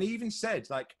have it. And he even said,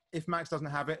 like, if Max doesn't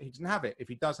have it, he doesn't have it. If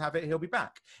he does have it, he'll be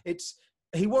back.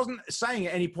 He wasn't saying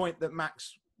at any point that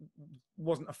Max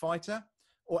wasn't a fighter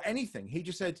or anything. He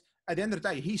just said, at the end of the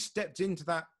day, he stepped into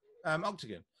that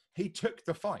octagon. He took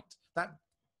the fight. That,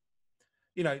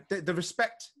 you know, the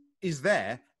respect is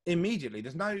there immediately.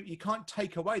 You can't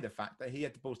take away the fact that he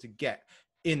had the balls to get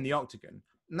in the octagon,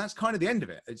 and that's kind of the end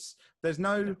of it.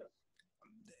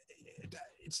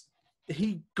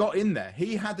 He got in there.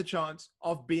 He had the chance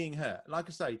of being hurt. Like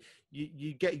I say,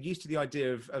 you get used to the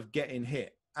idea of getting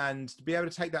hit, and to be able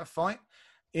to take that fight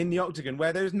in the octagon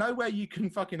where there's nowhere you can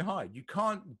fucking hide. You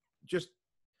can't just,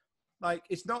 like,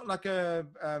 it's not like a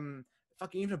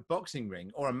fucking even a boxing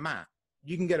ring or a mat.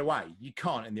 You can get away. You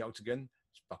can't in the octagon.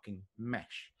 It's fucking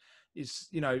mesh. It's,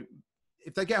 you know,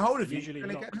 if they get hold of you, usually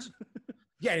locked.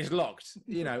 Yeah, it's locked.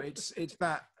 You know,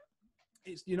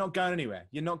 you're not going anywhere.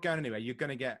 You're not going anywhere. You're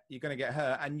gonna get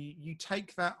hurt, and you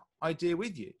take that idea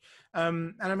with you.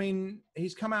 And I mean,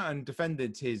 he's come out and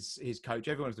defended his coach.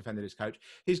 Everyone's defended his coach.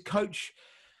 His coach,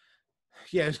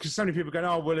 Yeah, it's because so many people are going,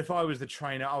 oh, well, if I was the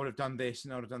trainer, I would have done this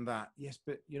and I would have done that. Yes,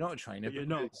 but you're not a trainer. But you're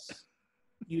not.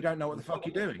 You don't know what the fuck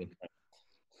you're doing.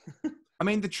 I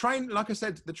mean, like I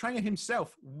said, the trainer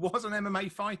himself was an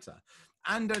MMA fighter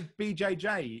and a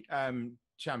BJJ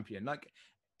champion.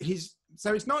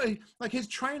 So it's not like his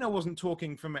trainer wasn't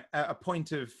talking from a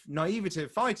point of naivety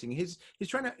of fighting. His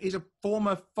trainer is a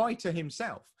former fighter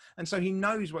himself. And so he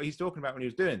knows what he's talking about when he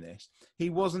was doing this. He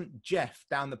wasn't Jeff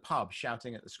down the pub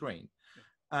shouting at the screen.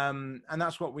 And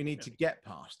that's what we need to get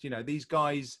past. These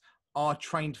guys are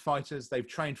trained fighters. They've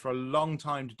trained for a long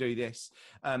time to do this.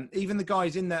 Even the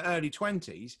guys in their early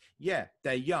 20s, yeah,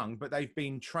 they're young, but they've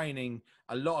been training,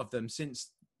 a lot of them,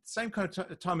 since same kind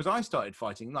of time as I started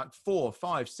fighting, like 4,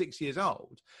 5, 6 years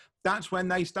old. That's when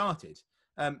they started.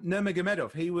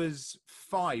 Nurmagomedov, he was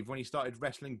 5 when he started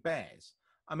wrestling bears.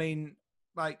 I mean,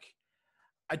 like,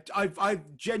 I've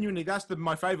genuinely, that's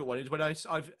my favorite one, is when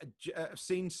I've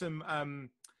seen some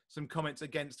comments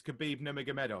against Khabib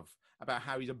Nurmagomedov about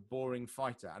how he's a boring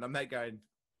fighter, and I'm there going,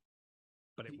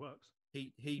 but it works.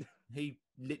 He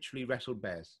literally wrestled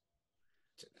bears.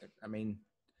 I mean,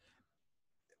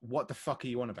 what the fuck are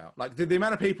you on about? Like the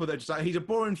amount of people that just like, he's a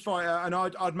boring fighter and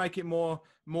I'd make it more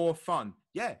fun.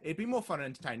 Yeah, it'd be more fun and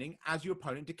entertaining as your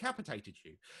opponent decapitated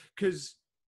you. Because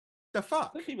the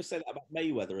fuck? I think people say that about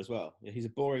Mayweather as well. Yeah, he's a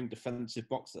boring defensive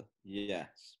boxer.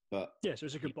 Yes, but yeah, so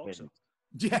he's a good boxer.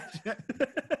 Yeah.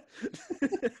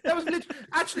 That was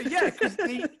actually, yeah, because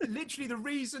the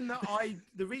reason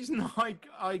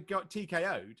I got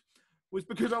TKO'd was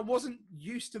because I wasn't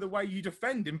used to the way you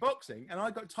defend in boxing, and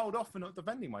I got told off for not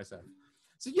defending myself.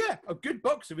 So yeah, a good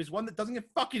boxer is one that doesn't get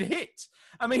fucking hit.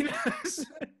 I mean,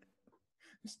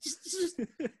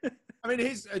 I mean,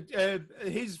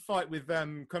 his fight with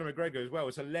Conor McGregor as well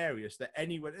was hilarious. That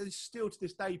still to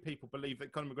this day, people believe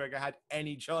that Conor McGregor had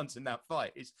any chance in that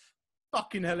fight. It's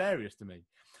fucking hilarious to me.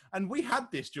 And we had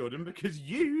this, Jordan, because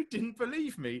you didn't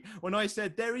believe me when I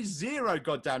said there is 0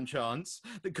 goddamn chance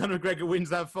that Conor McGregor wins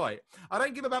that fight. I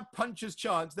don't give about Puncher's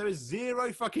chance. There is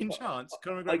 0 fucking chance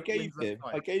Conor McGregor wins that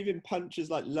fight. I gave him Puncher's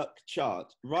like luck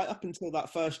chart right up until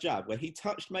that first jab where he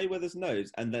touched Mayweather's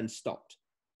nose and then stopped.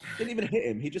 Didn't even hit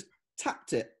him. He just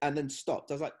tapped it and then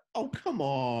stopped. I was like, oh, come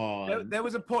on. There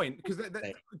was a point, because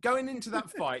going into that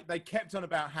fight, they kept on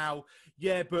about how,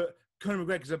 yeah, but Conor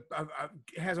McGregor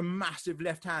has a massive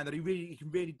left hand that he can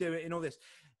really do it in all this.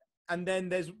 And then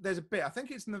there's a bit, I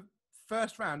think it's in the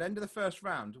first round, end of the first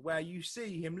round, where you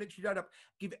see him literally load up,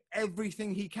 give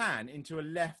everything he can into a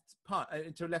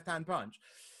left-hand punch,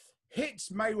 hits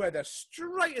Mayweather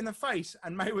straight in the face,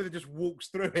 and Mayweather just walks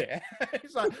through it.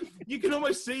 It's like, you can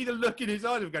almost see the look in his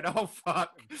eyes of going, oh,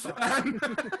 fuck.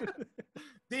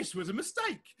 This was a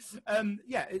mistake.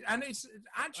 Yeah, and it's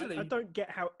actually... I don't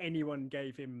get how anyone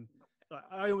gave him...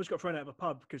 I almost got thrown out of a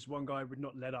pub because one guy would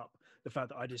not let up the fact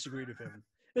that I disagreed with him.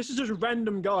 This is just a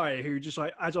random guy who just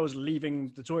like, as I was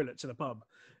leaving the toilet to the pub,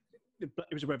 it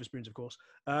was a Wetherspoons, of course.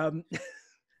 In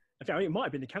fact, it might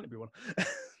have been the Canterbury one.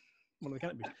 One of the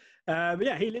Canterbury. But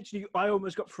yeah, I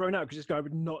almost got thrown out because this guy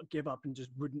would not give up and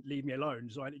just wouldn't leave me alone.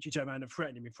 So I literally turned around and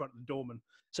threatened him in front of the doorman,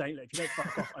 saying, look, if you don't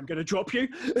fuck off, I'm going to drop you.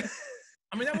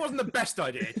 I mean, that wasn't the best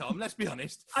idea, Tom. Let's be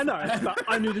honest. I know, but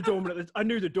I knew the doorman. I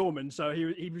knew the doorman, so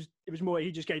it was more.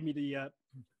 He just gave me the I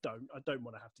don't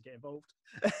want to have to get involved,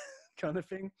 kind of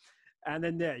thing. And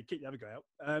then he kicked the other guy out.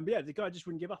 But yeah, the guy just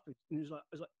wouldn't give up. And he was like,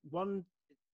 one,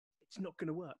 it's not going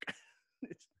to work.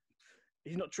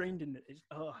 He's not trained in it.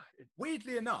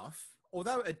 Weirdly enough,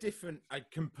 although a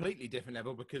completely different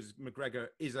level, because McGregor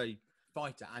is a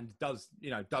fighter and does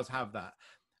have that.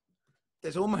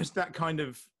 There's almost that kind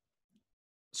of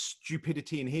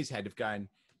stupidity in his head of going,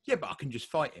 yeah, but I can just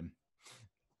fight him.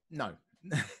 No.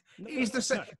 It's the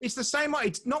same. It's the same.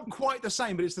 It's not quite the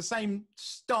same, but it's the same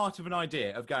start of an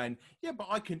idea of going, yeah, but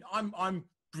I'm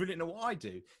brilliant at what I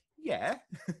do. Yeah.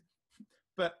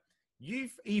 But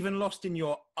you've even lost in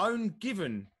your own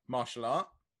given martial art.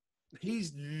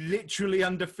 He's literally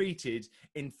undefeated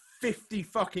in 50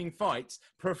 fucking fights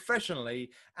professionally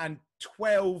and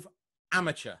 12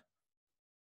 amateur.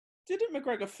 Didn't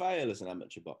McGregor fail as an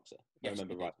amateur boxer? Yes, I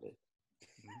remember rightly.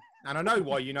 And I know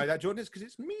why you know that, Jordan. It's because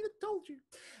it's me that told you.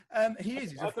 He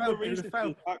is. He's a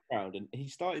failed background, and he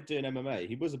started doing MMA.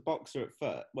 He was a boxer at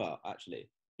first. Well, actually,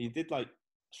 he did like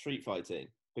street fighting.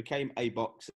 Became a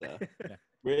boxer. Yeah.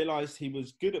 Realized he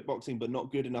was good at boxing, but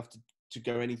not good enough to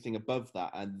go anything above that,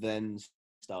 and then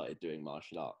started doing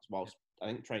martial arts. Whilst I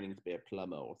think training to be a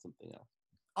plumber or something else.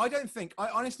 I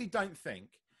honestly don't think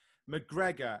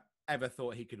McGregor ever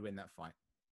thought he could win that fight.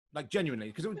 Like, genuinely,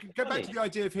 because it would go back to the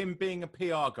idea of him being a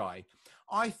PR guy.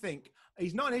 I think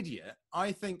he's not an idiot.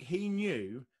 I think he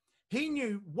knew He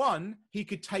knew, one, he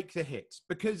could take the hits,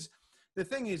 because the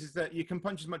thing is that you can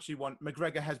punch as much as you want.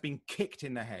 McGregor has been kicked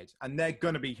in the head, and they're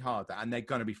going to be harder and they're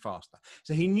going to be faster.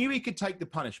 So he knew he could take the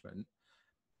punishment.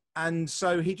 And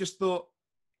so he just thought,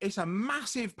 it's a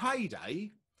massive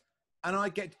payday and I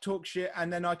get to talk shit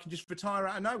and then I can just retire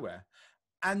out of nowhere.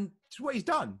 And it's what he's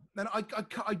done. And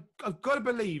I've got to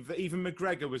believe that even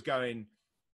McGregor was going,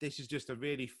 this is just a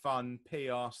really fun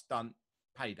PR stunt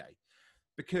payday.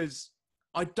 Because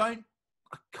I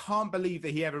can't believe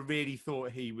that he ever really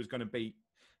thought he was going to beat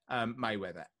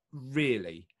Mayweather.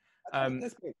 Really.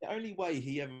 The only way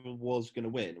he ever was going to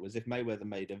win was if Mayweather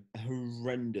made a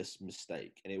horrendous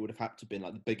mistake, and it would have had to been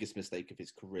like the biggest mistake of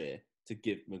his career to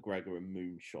give McGregor a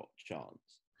moonshot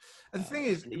chance. And the thing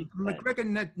is,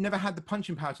 McGregor never had the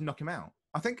punching power to knock him out.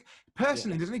 I think,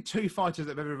 personally, there's only two fighters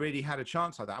that have ever really had a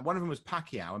chance like that. One of them was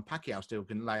Pacquiao, and Pacquiao still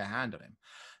can lay a hand on him.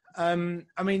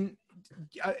 I mean,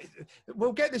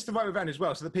 we'll get this the right way around as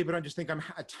well, so that people don't just think I'm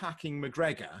attacking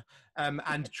McGregor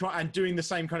and doing the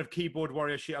same kind of keyboard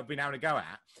warrior shit I've been having to go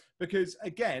at. Because,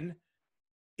 again,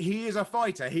 he is a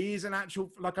fighter. He is an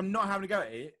actual, like, I'm not having to go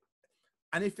at it.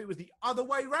 And if it was the other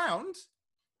way round,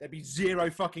 there'd be zero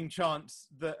fucking chance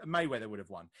that Mayweather would have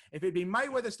won. If it'd been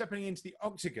Mayweather stepping into the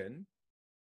octagon,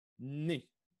 and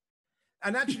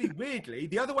actually, weirdly,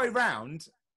 the other way round,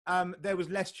 there was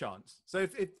less chance. So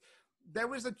if there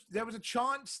was a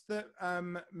chance that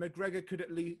McGregor could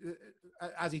at least,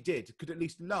 as he did, could at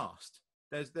least last.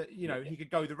 He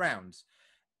could go the rounds.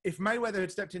 If Mayweather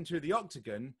had stepped into the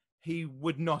octagon, he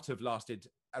would not have lasted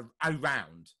a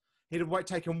round. He'd have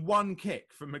taken one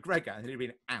kick from McGregor and he'd have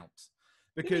been out.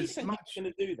 Because he said he was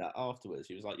going to do that afterwards.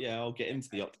 He was like, "Yeah, I'll get into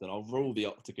the octagon. I'll rule the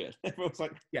octagon." Everyone's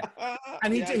like, "Yeah."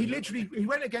 And he literally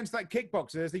went against that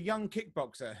kickboxer. There's a young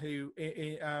kickboxer who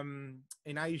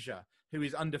in Asia who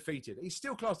is undefeated. He's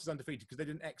still classed as undefeated because they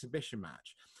did an exhibition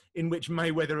match in which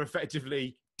Mayweather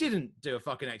effectively didn't do a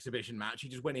fucking exhibition match. He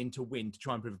just went in to win to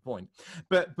try and prove a point.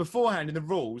 But beforehand in the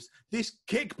rules, this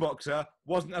kickboxer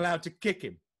wasn't allowed to kick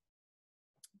him.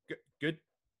 Good.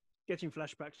 Getting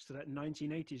flashbacks to that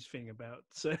 1980s thing about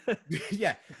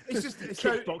yeah, it's just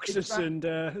kickboxers and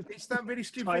it's that really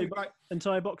stupid thing, like, and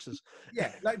Thai boxers.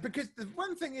 Yeah, like, because the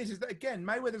one thing is that, again,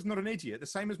 Mayweather's not an idiot, the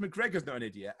same as McGregor's not an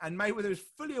idiot, and Mayweather is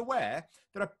fully aware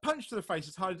that a punch to the face,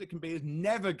 as hard as it can be, is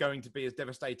never going to be as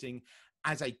devastating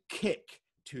as a kick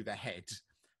to the head.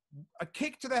 A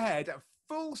kick to the head at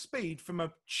full speed from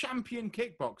a champion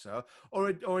kickboxer or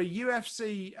a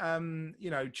UFC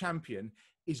champion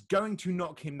is going to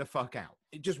knock him the fuck out.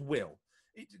 It just will.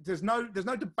 There's no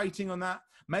debating on that.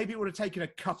 Maybe it would have taken a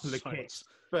couple of kicks,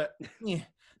 but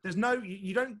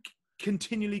you don't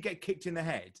continually get kicked in the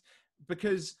head,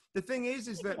 because the thing is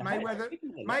that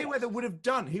Mayweather would have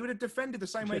done. He would have defended the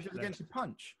same way he did against a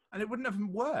punch, and it wouldn't have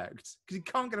worked because he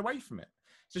can't get away from it.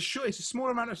 It's a small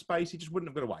amount of space. He just wouldn't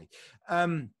have got away.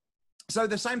 So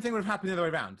the same thing would have happened the other way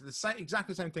around.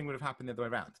 Exactly the same thing would have happened the other way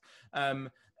around.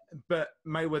 But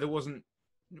Mayweather wasn't.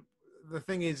 The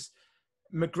thing is,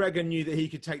 McGregor knew that he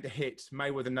could take the hit.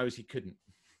 Mayweather knows he couldn't,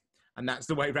 and that's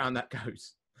the way around that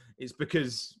goes. It's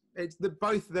because they're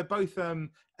both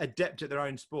adept at their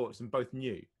own sports and both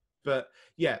knew. But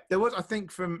yeah, there was, I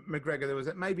think, from McGregor there was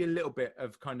maybe a little bit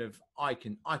of kind of I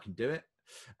can do it.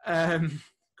 Of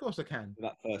course I can.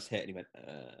 That first hit, and he went,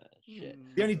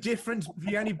 shit. The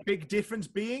only big difference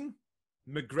being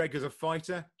McGregor's a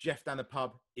fighter. Jeff down the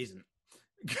pub isn't.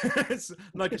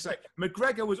 Like I say,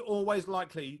 McGregor was always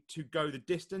likely to go the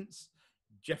distance.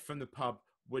 Jeff from the pub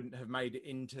wouldn't have made it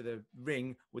into the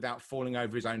ring without falling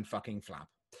over his own fucking flap.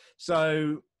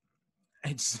 So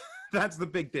that's the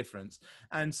big difference.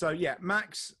 And so yeah,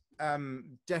 Max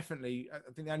definitely. I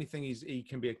think the only thing he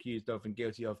can be accused of and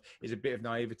guilty of is a bit of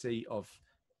naivety of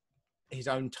his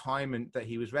own time and that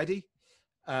he was ready.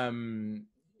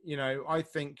 I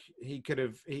think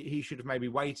he should have maybe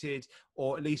waited,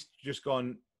 or at least just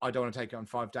gone, I don't want to take it on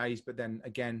 5 days. But then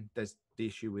again, there's the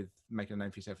issue with making a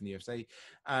name for yourself in the UFC.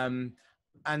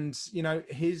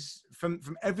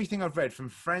 From everything I've read from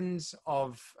friends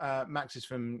of Max's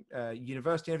from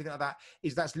university, everything like that,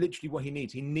 that's literally what he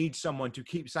needs. He needs someone to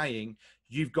keep saying,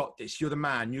 you've got this, you're the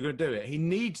man, you're going to do it. He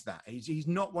needs that. He's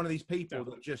not one of these people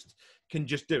that just can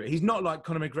just do it. He's not like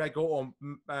Conor McGregor or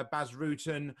Baz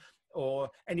Rutten or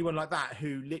anyone like that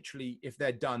who literally, if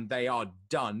they're done, they are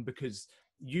done, because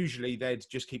usually they'd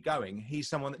just keep going. He's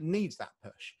someone that needs that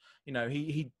push.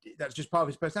 He that's just part of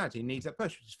his personality. He needs that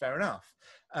push, which is fair enough.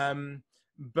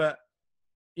 But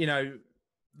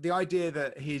the idea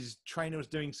that his trainer was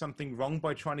doing something wrong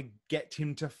by trying to get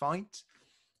him to fight,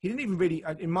 he didn't even really,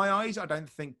 in my eyes, I don't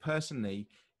think personally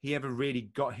he ever really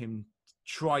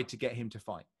tried to get him to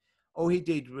fight. all he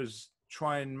did was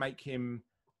try and make him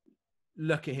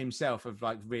look at himself of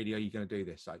like, really, are you going to do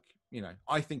this? Like,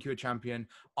 I think you're a champion.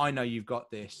 I know you've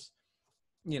got this.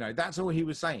 That's all he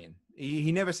was saying.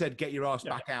 He never said, get your ass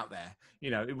back out there.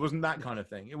 It wasn't that kind of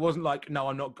thing. It wasn't like, no,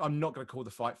 I'm not going to call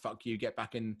the fight. Fuck you. Get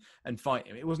back in and fight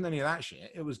him. It wasn't any of that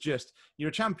shit. It was just, you're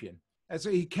a champion. And so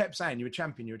he kept saying, you're a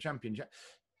champion. You're a champion.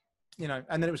 And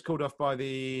then it was called off by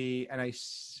the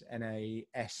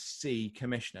NASC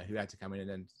commissioner, who had to come in and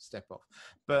then step off.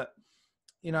 But,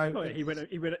 he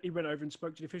went over and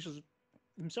spoke to the officials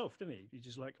himself, didn't he? He's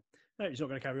just like, no, he's not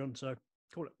going to carry on. So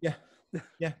call it.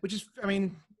 Yeah. Which is, I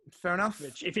mean, fair enough.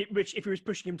 Which if he was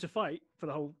pushing him to fight for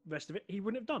the whole rest of it, he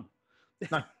wouldn't have done.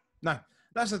 No.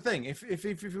 That's the thing. If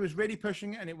he was really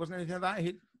pushing it and it wasn't anything like that,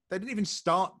 they didn't even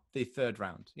start the third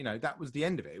round. That was the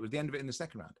end of it. It was the end of it in the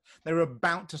second round. They were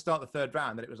about to start the third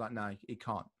round, and it was like, no, he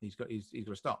can't. He's got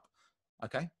to stop.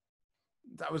 Okay,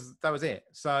 that was it.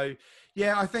 So,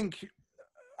 yeah, I think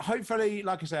hopefully,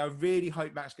 like I say, I really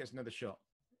hope Max gets another shot.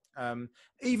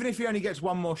 Even if he only gets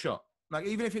one more shot, like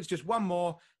even if it's just one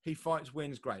more, he fights,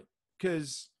 wins, great.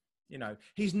 Because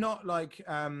he's not like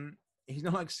CM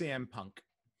Punk.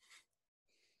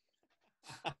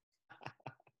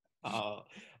 I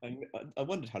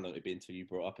wondered how long it'd be until you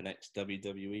brought up an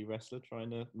ex-WWE wrestler trying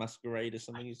to masquerade as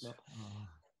something he's not.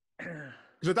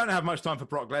 Because I don't have much time for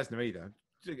Brock Lesnar either.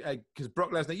 Because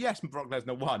Brock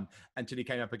Lesnar won until he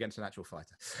came up against an actual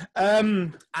fighter.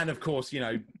 And of course,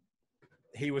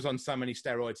 he was on so many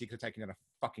steroids he could have taken out a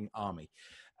fucking army.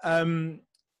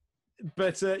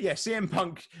 But CM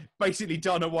Punk, basically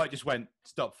Dana White just went,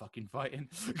 stop fucking fighting.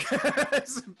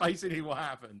 That's basically what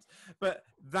happened. But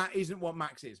that isn't what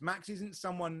Max is. Max isn't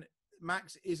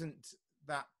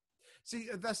that. See,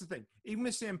 that's the thing. Even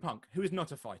with CM Punk, who is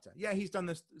not a fighter. Yeah, he's done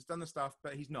the stuff,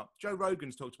 but he's not. Joe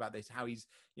Rogan's talked about this, how he's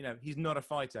not a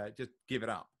fighter. Just give it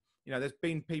up. There's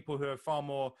been people who are far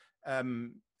more,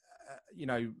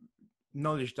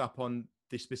 knowledged up on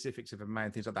the specifics of MMA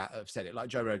and things like that have said it, like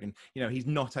Joe Rogan. He's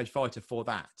not a fighter for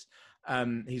that.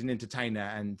 He's an entertainer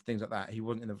and things like that. He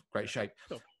wasn't in a great shape.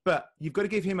 Sure. But you've got to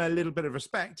give him a little bit of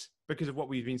respect because of what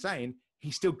we've been saying.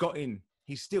 He still got in.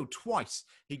 He's still twice.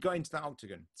 He got into that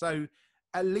octagon. So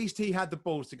at least he had the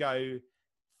balls to go,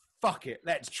 fuck it,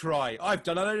 let's try. I've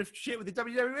done a load of shit with the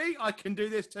WWE. I can do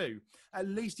this too. At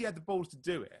least he had the balls to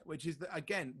do it, which is,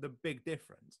 again, the big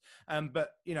difference.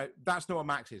 But, that's not what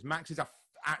Max is. Max is a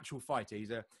actual fighter. He's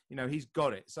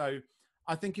got it. So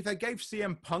I think if they gave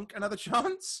CM Punk another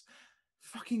chance,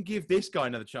 fucking give this guy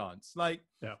another chance.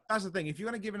 That's the thing. If you're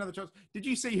going to give another chance, did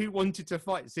you see who wanted to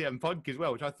fight CM Punk as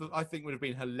well, which I think would have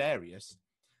been hilarious?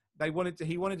 He wanted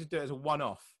to do it as a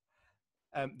one-off.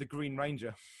 The Green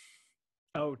Ranger.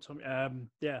 Oh, Tommy.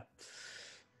 Yeah.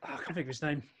 I can't think of his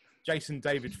name. Jason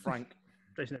David Frank.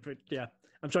 Yeah.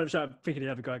 I'm trying to start thinking of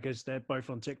the other guy because they're both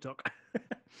on TikTok.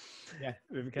 Yeah.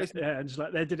 Yeah, and just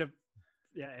like they did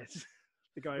it's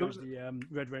the guy who was the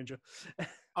Red Ranger.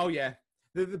 Oh yeah.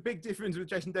 The big difference with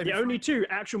Jason David. The only two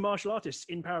actual martial artists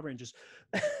in Power Rangers.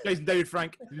 Jason David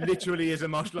Frank literally is a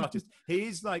martial artist.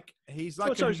 He's like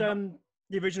the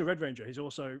original Red Ranger. He's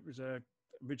also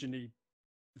originally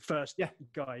the first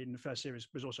guy in the first series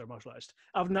was also a martial artist.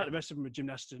 Other than that, the rest of them are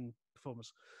gymnasts and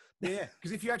performers. Yeah,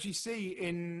 because if you actually see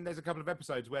there's a couple of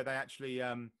episodes where they actually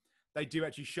they do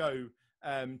actually show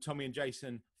Tommy and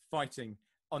Jason fighting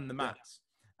on the mats,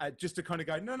 just to kind of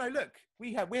go, no, look,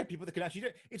 we have people that can actually do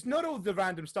it. It's not all the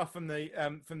random stuff from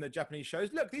the Japanese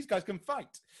shows. Look, these guys can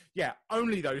fight. Yeah,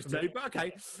 only those two, but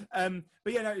okay.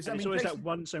 But yeah, no, it's always Jason, that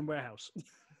one same warehouse.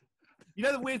 You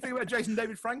know the weird thing about Jason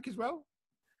David Frank as well?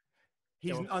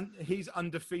 He's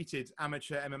undefeated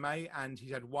amateur MMA, and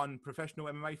he's had one professional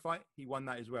MMA fight. He won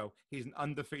that as well. He's an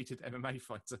undefeated MMA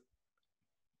fighter.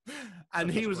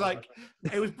 And he was like,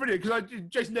 it was brilliant because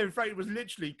Jason David Frank was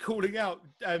literally calling out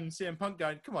CM Punk,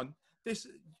 going, "Come on,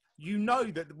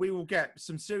 that we will get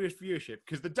some serious viewership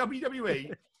because the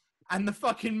WWE and the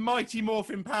fucking Mighty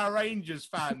Morphin Power Rangers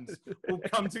fans will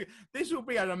come to. This will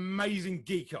be an amazing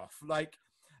geek off, like."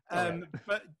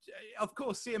 But of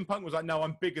course, CM Punk was like, "No,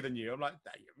 I'm bigger than you." I'm like,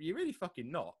 "You're really fucking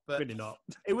not." But really not.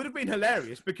 It would have been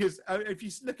hilarious because if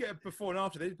you look at before and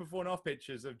after, there's before and after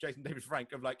pictures of Jason David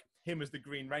Frank of like him as the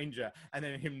Green Ranger, and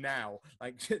then him now,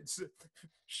 like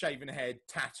shaven head,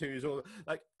 tattoos, or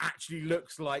like actually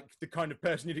looks like the kind of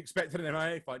person you'd expect in an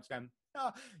MMA fight.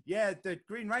 Oh, yeah, the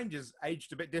Green Ranger's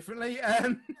aged a bit differently.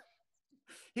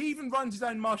 He even runs his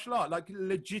own martial art, like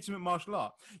legitimate martial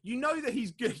art. You know that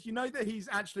he's good. You know that he's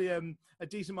actually a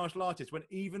decent martial artist. When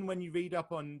you read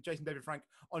up on Jason David Frank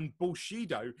on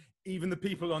Bushido, even the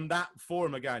people on that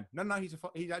forum are going, no, he's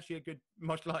actually a good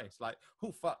martial artist. Like,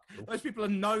 oh fuck, those people are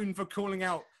known for calling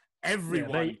out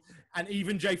Everyone. And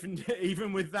even Jason,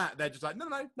 even with that, they're just like,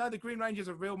 no, the Green Ranger's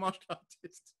a real martial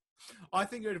artist. I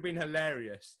think it would have been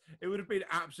hilarious. It would have been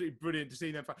absolutely brilliant to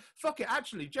see them fight. Fuck it,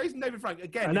 actually, Jason David Frank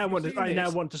again. I now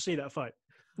want to see that fight.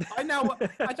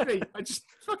 I just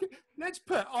fucking let's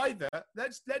get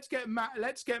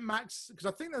Max, because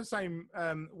I think they're the same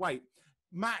weight.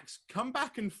 Max, come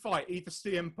back and fight either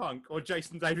CM Punk or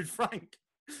Jason David Frank.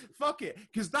 Fuck it,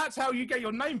 because that's how you get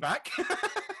your name back.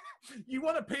 You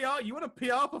want a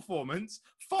PR performance?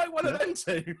 Fight one of them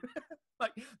two.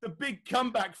 Like the big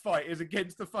comeback fight is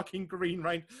against the fucking Green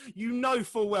Range. You know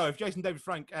full well if Jason David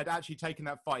Frank had actually taken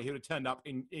that fight, he would have turned up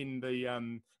in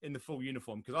the full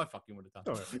uniform, because I fucking would have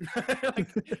done. Right. Like,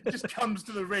 just comes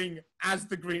to the ring as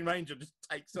the Green Ranger, just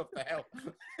takes off the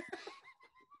helmet.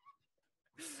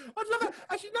 I'd love it.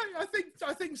 Actually, no.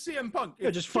 I think CM Punk. Yeah,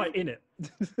 just fight in it.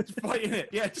 Just fight in it.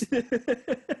 Yeah.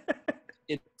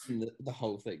 In the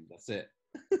whole thing. That's it.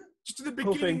 Just to the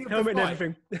beginning of the helmet fight.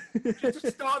 And everything. Just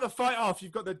to start the fight off,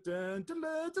 you've got the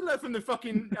from the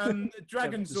fucking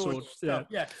dragon sword stuff.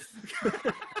 Yeah.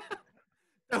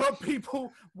 There are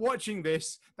people watching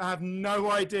this that have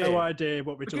no idea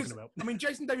what we're talking about. I mean,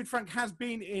 Jason David Frank has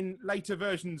been in later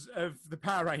versions of the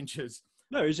Power Rangers.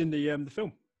 No, he's in the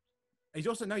film. He's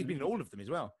also he's been in all of them as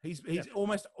well. He's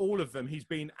almost all of them. He's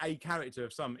been a character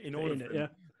of some in all of them. Yeah.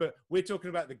 But we're talking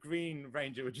about the Green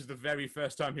Ranger, which is the very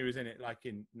first time he was in it, like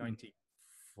in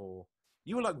 '94.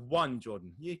 You were like 1,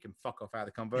 Jordan. You can fuck off out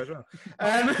of the convo as well.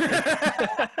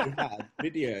 We had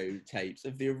videotapes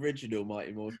of the original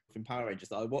Mighty Morphin Power Rangers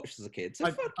that I watched as a kid.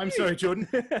 So I'm sorry, Jordan.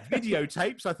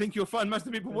 Videotapes. I think you'll find most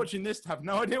of the people watching this have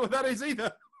no idea what that is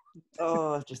either.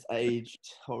 Oh, I've just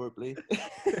aged horribly.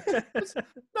 It's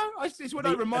what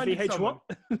I reminded someone.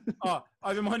 What?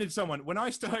 I reminded someone when I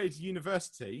started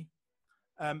university,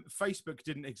 Facebook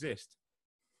didn't exist.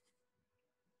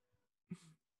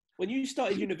 When you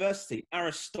started university,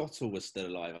 Aristotle was still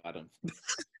alive, Adam.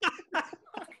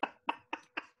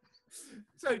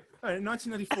 So in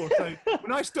 1994. So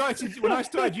when I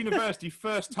started university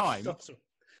first time.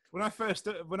 When I first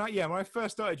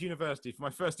started university for my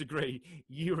first degree,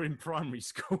 you were in primary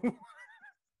school.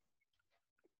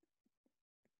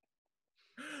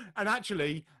 And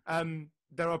actually,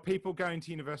 there are people going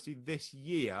to university this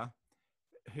year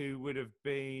who would have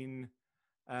been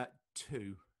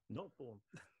 2. Not born.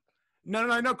 No,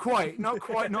 not quite,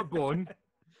 not born.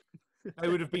 They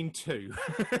would have been 2.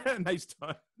 And they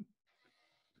started.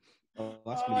 Oh,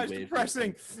 that's really it's weird.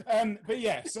 depressing. But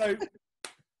yeah, so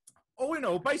all in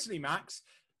all, basically, Max,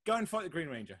 go and fight the Green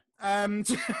Ranger.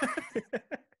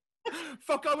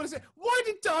 Fuck, I want to say, why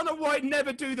did Dana White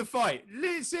never do the fight?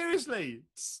 Seriously,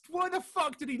 why the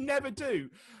fuck did he never do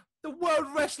the World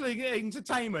Wrestling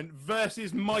Entertainment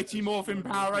versus Mighty Morphin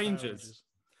Power Rangers?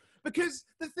 Because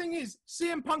the thing is,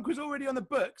 CM Punk was already on the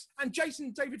books, and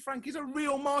Jason David Frank is a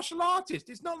real martial artist.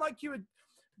 It's not like you were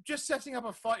just setting up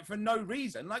a fight for no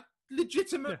reason, like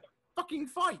legitimate fucking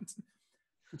fight.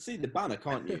 You can see the banner,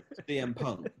 can't you? CM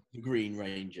Punk, the Green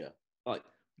Ranger. Like,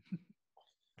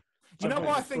 you know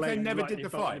why I think they never did the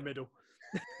fight? The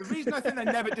reason I think they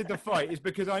never did the fight is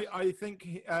because I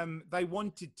think they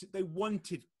wanted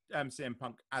CM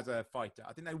Punk as a fighter.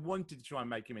 I think they wanted to try and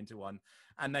make him into one,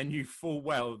 and they knew full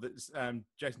well that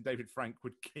Jason David Frank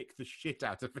would kick the shit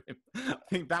out of him. I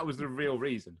think that was the real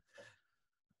reason.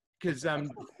 Because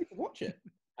watch it.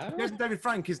 Jason David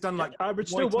Frank has done like I would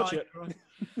still watch it.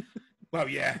 Well,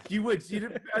 yeah, you would.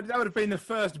 That would have been the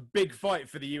first big fight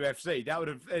for the UFC. That would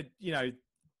have,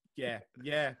 yeah.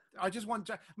 I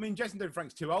mean, Jason David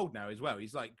Frank's too old now as well.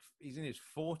 He's in his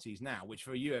 40s now, which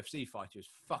for a UFC fighter is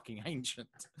fucking ancient.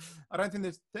 I don't think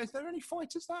is there any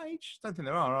fighters that age? I don't think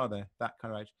there are there? That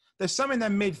kind of age. There's some in their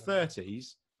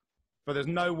mid-30s, but there's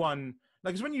no one.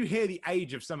 Like, because when you hear the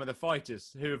age of some of the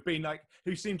fighters who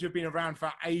seem to have been around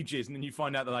for ages, and then you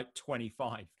find out they're like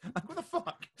 25. Like, what the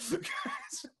fuck?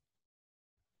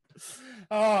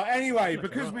 Anyway,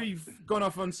 because we've gone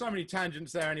off on so many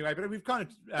tangents there anyway, but we've kind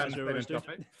of stayed on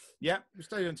topic. Yeah, we've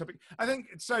stayed on topic. I think,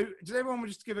 so does everyone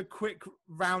just give a quick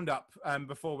roundup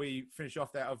before we finish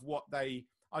off there of what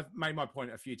I've made my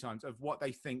point a few times, of what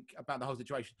they think about the whole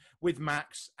situation with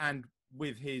Max and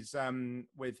with his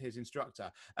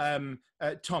instructor.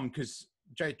 Tom, because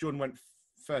Jordan went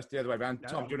first the other way around.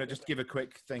 Tom, do you want to just give a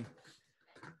quick thing?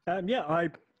 I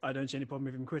don't see any problem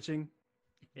with him quitting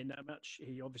in that match.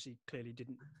 He obviously clearly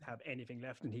didn't have anything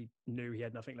left, and he knew he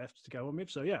had nothing left to go on with.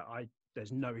 So yeah,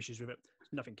 there's no issues with it.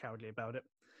 There's nothing cowardly about it.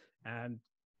 And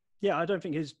yeah, I don't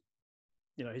think his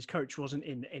coach wasn't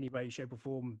in any way, shape or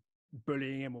form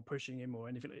bullying him or pushing him or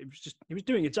anything. It was just, he was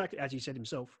doing exactly as he said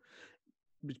himself.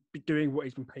 He was doing what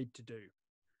he's been paid to do.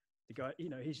 The guy,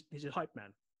 he's a hype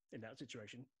man in that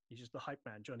situation. He's just the hype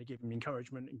man trying to give him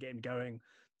encouragement and get him going.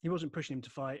 He wasn't pushing him to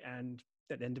fight, and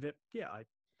at the end of it,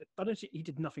 I don't see he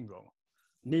did nothing wrong.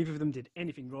 Neither of them did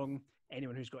anything wrong.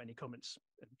 Anyone who's got any comments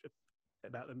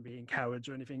about them being cowards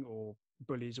or anything, or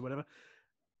bullies or whatever,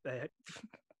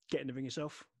 get in the ring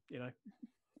yourself.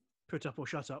 Put up or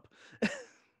shut up.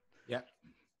 Yeah.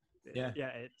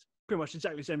 It's pretty much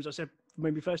exactly the same as I said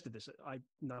when we first did this.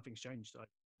 Nothing's changed.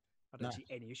 I don't see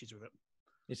any issues with it.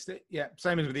 It's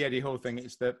same as with the Eddie Hall thing.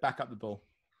 It's the back up the ball.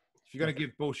 If you're going to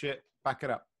give bullshit, back it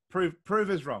up. Prove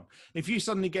us wrong. If you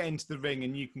suddenly get into the ring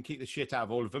and you can keep the shit out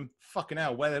of all of them, fucking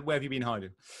hell, where have you been hiding?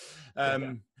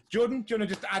 Jordan, do you want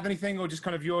to just add anything, or just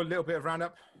kind of your little bit of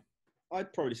roundup?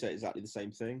 I'd probably say exactly the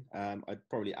same thing. I'd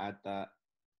probably add that,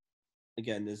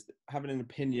 again, there's having an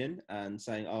opinion and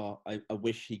saying, I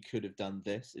wish he could have done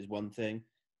this is one thing.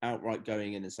 Outright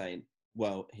going in and saying,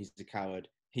 well, he's a coward,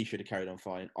 he should have carried on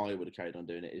fine, I would have carried on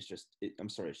doing it. It's just, I'm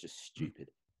sorry, it's just stupid.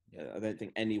 I don't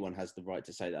think anyone has the right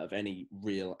to say that of any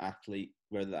real athlete,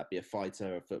 whether that be a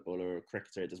fighter, a footballer, or a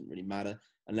cricketer. It doesn't really matter.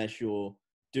 Unless you're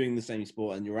doing the same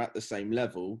sport and you're at the same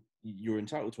level, you're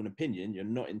entitled to an opinion. You're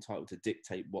not entitled to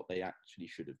dictate what they actually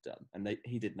should have done. And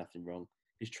he did nothing wrong.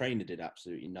 His trainer did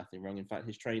absolutely nothing wrong. In fact,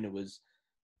 his trainer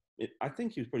I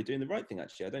think he was probably doing the right thing,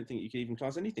 actually. I don't think you could even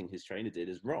class anything his trainer did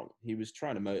as wrong. He was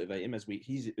trying to motivate him.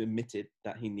 He's admitted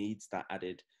that he needs that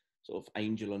added sort of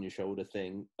angel on your shoulder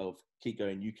thing of keep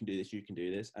going, you can do this, you can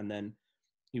do this. And then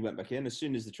he went back in. As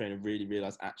soon as the trainer really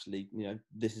realised, actually,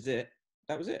 this is it,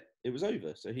 that was it. It was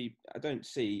over. So I don't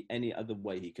see any other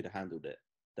way he could have handled it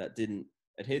that didn't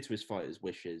adhere to his fighter's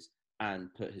wishes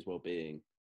and put his well-being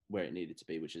where it needed to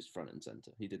be, which is front and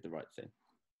centre. He did the right thing.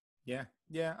 Yeah,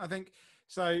 I think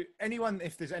so.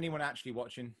 If there's anyone actually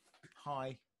watching,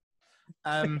 hi.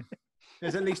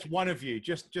 There's at least one of you,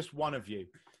 just one of you.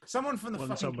 Someone from the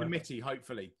fucking committee,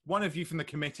 hopefully. One of you from the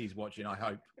committee's watching, I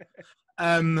hope.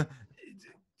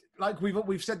 Like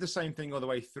we've said the same thing all the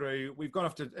way through. We've gone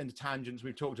off into tangents.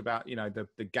 We've talked about,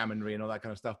 the gammonry and all that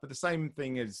kind of stuff. But the same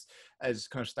thing has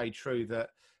kind of stayed true,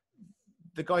 that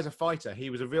the guy's a fighter.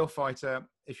 He was a real fighter.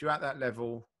 If you're at that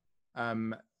level,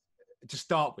 to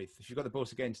start with, if you've got the balls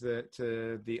to get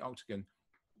into the octagon,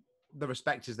 the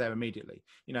respect is there immediately.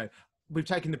 We've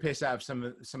taken the piss out of some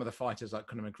of the fighters like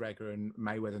Conor McGregor and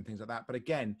Mayweather and things like that. But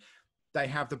again, they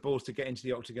have the balls to get into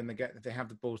the octagon. They have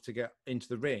the balls to get into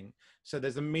the ring. So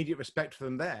there's immediate respect for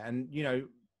them there. And,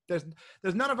 there's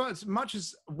none of us, much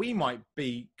as we might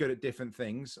be good at different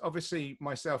things. Obviously,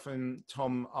 myself and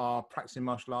Tom are practicing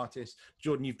martial artists.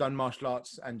 Jordan, you've done martial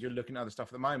arts and you're looking at other stuff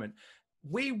at the moment.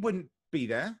 We wouldn't be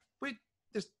there. We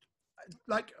just,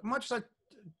 like, much as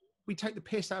we take the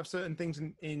piss out of certain things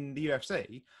in the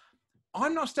UFC,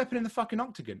 I'm not stepping in the fucking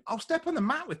octagon. I'll step on the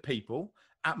mat with people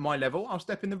at my level. I'll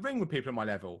step in the ring with people at my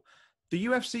level. The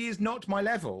UFC is not my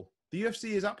level. The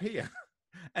UFC is up here.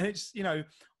 And it's,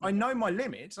 I know my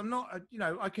limits. I'm not,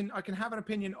 I can have an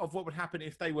opinion of what would happen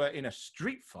if they were in a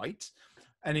street fight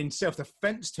and in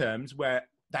self-defense terms where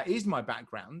that is my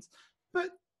background,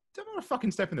 but don't want to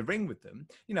fucking step in the ring with them,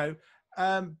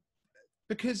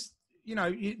 because,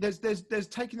 there's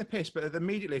taking the piss, but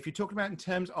immediately, if you're talking about in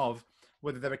terms of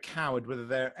whether they're a coward, whether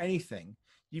they're anything,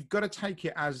 you've got to take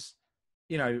it as,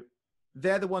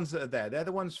 they're the ones that are there. They're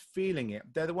the ones feeling it.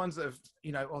 They're the ones that have,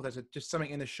 there's just something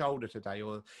in the shoulder today,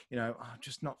 or,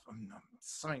 just not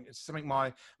something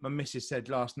my missus said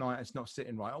last night. It's not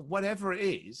sitting right, or whatever it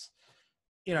is,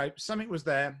 something was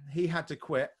there. He had to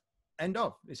quit. End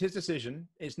of. It's his decision.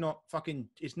 It's not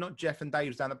Jeff and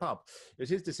Dave's down the pub. It was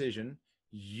his decision.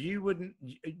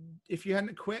 If you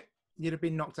hadn't quit, you'd have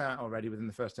been knocked out already within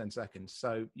the first 10 seconds.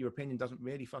 So your opinion doesn't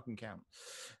really fucking count.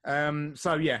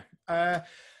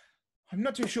 I'm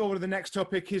not too sure what the next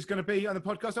topic is going to be on the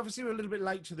podcast. Obviously, we're a little bit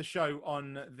late to the show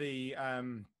on the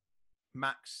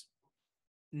Max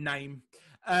name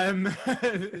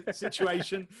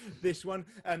situation. This one,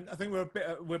 I think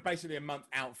we're basically a month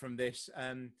out from this.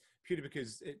 Purely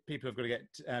because people have got to get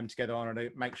together on it to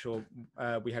make sure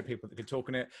we have people that can talk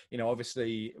on it.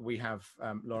 Obviously we have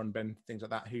Lauren, Ben, things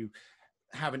like that, who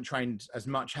haven't trained as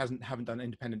much, haven't done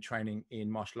independent training in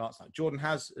martial arts like Jordan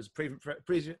has as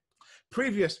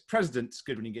previous presidents.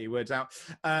 Good when you get your words out.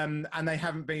 And they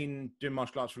haven't been doing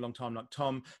martial arts for a long time like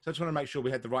Tom. So I just want to make sure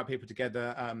we had the right people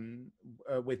together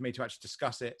with me to actually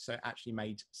discuss it. So it actually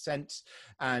made sense.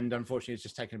 And unfortunately, it's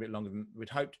just taken a bit longer than we'd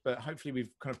hoped. But hopefully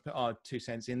we've kind of put our 2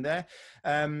 cents in there.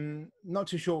 Not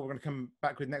too sure what we're going to come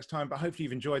back with next time, but hopefully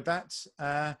you've enjoyed that.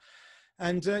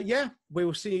 We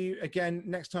will see you again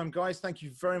next time, guys. Thank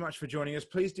you very much for joining us.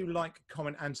 Please do like,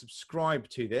 comment, and subscribe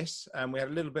to this. We had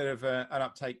a little bit of an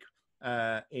uptake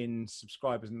in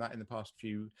subscribers and that in the past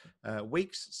few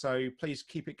weeks. So please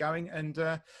keep it going. And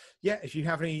yeah, if you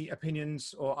have any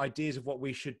opinions or ideas of what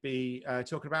we should be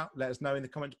talking about, let us know in the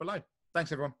comments below.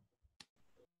 Thanks, everyone.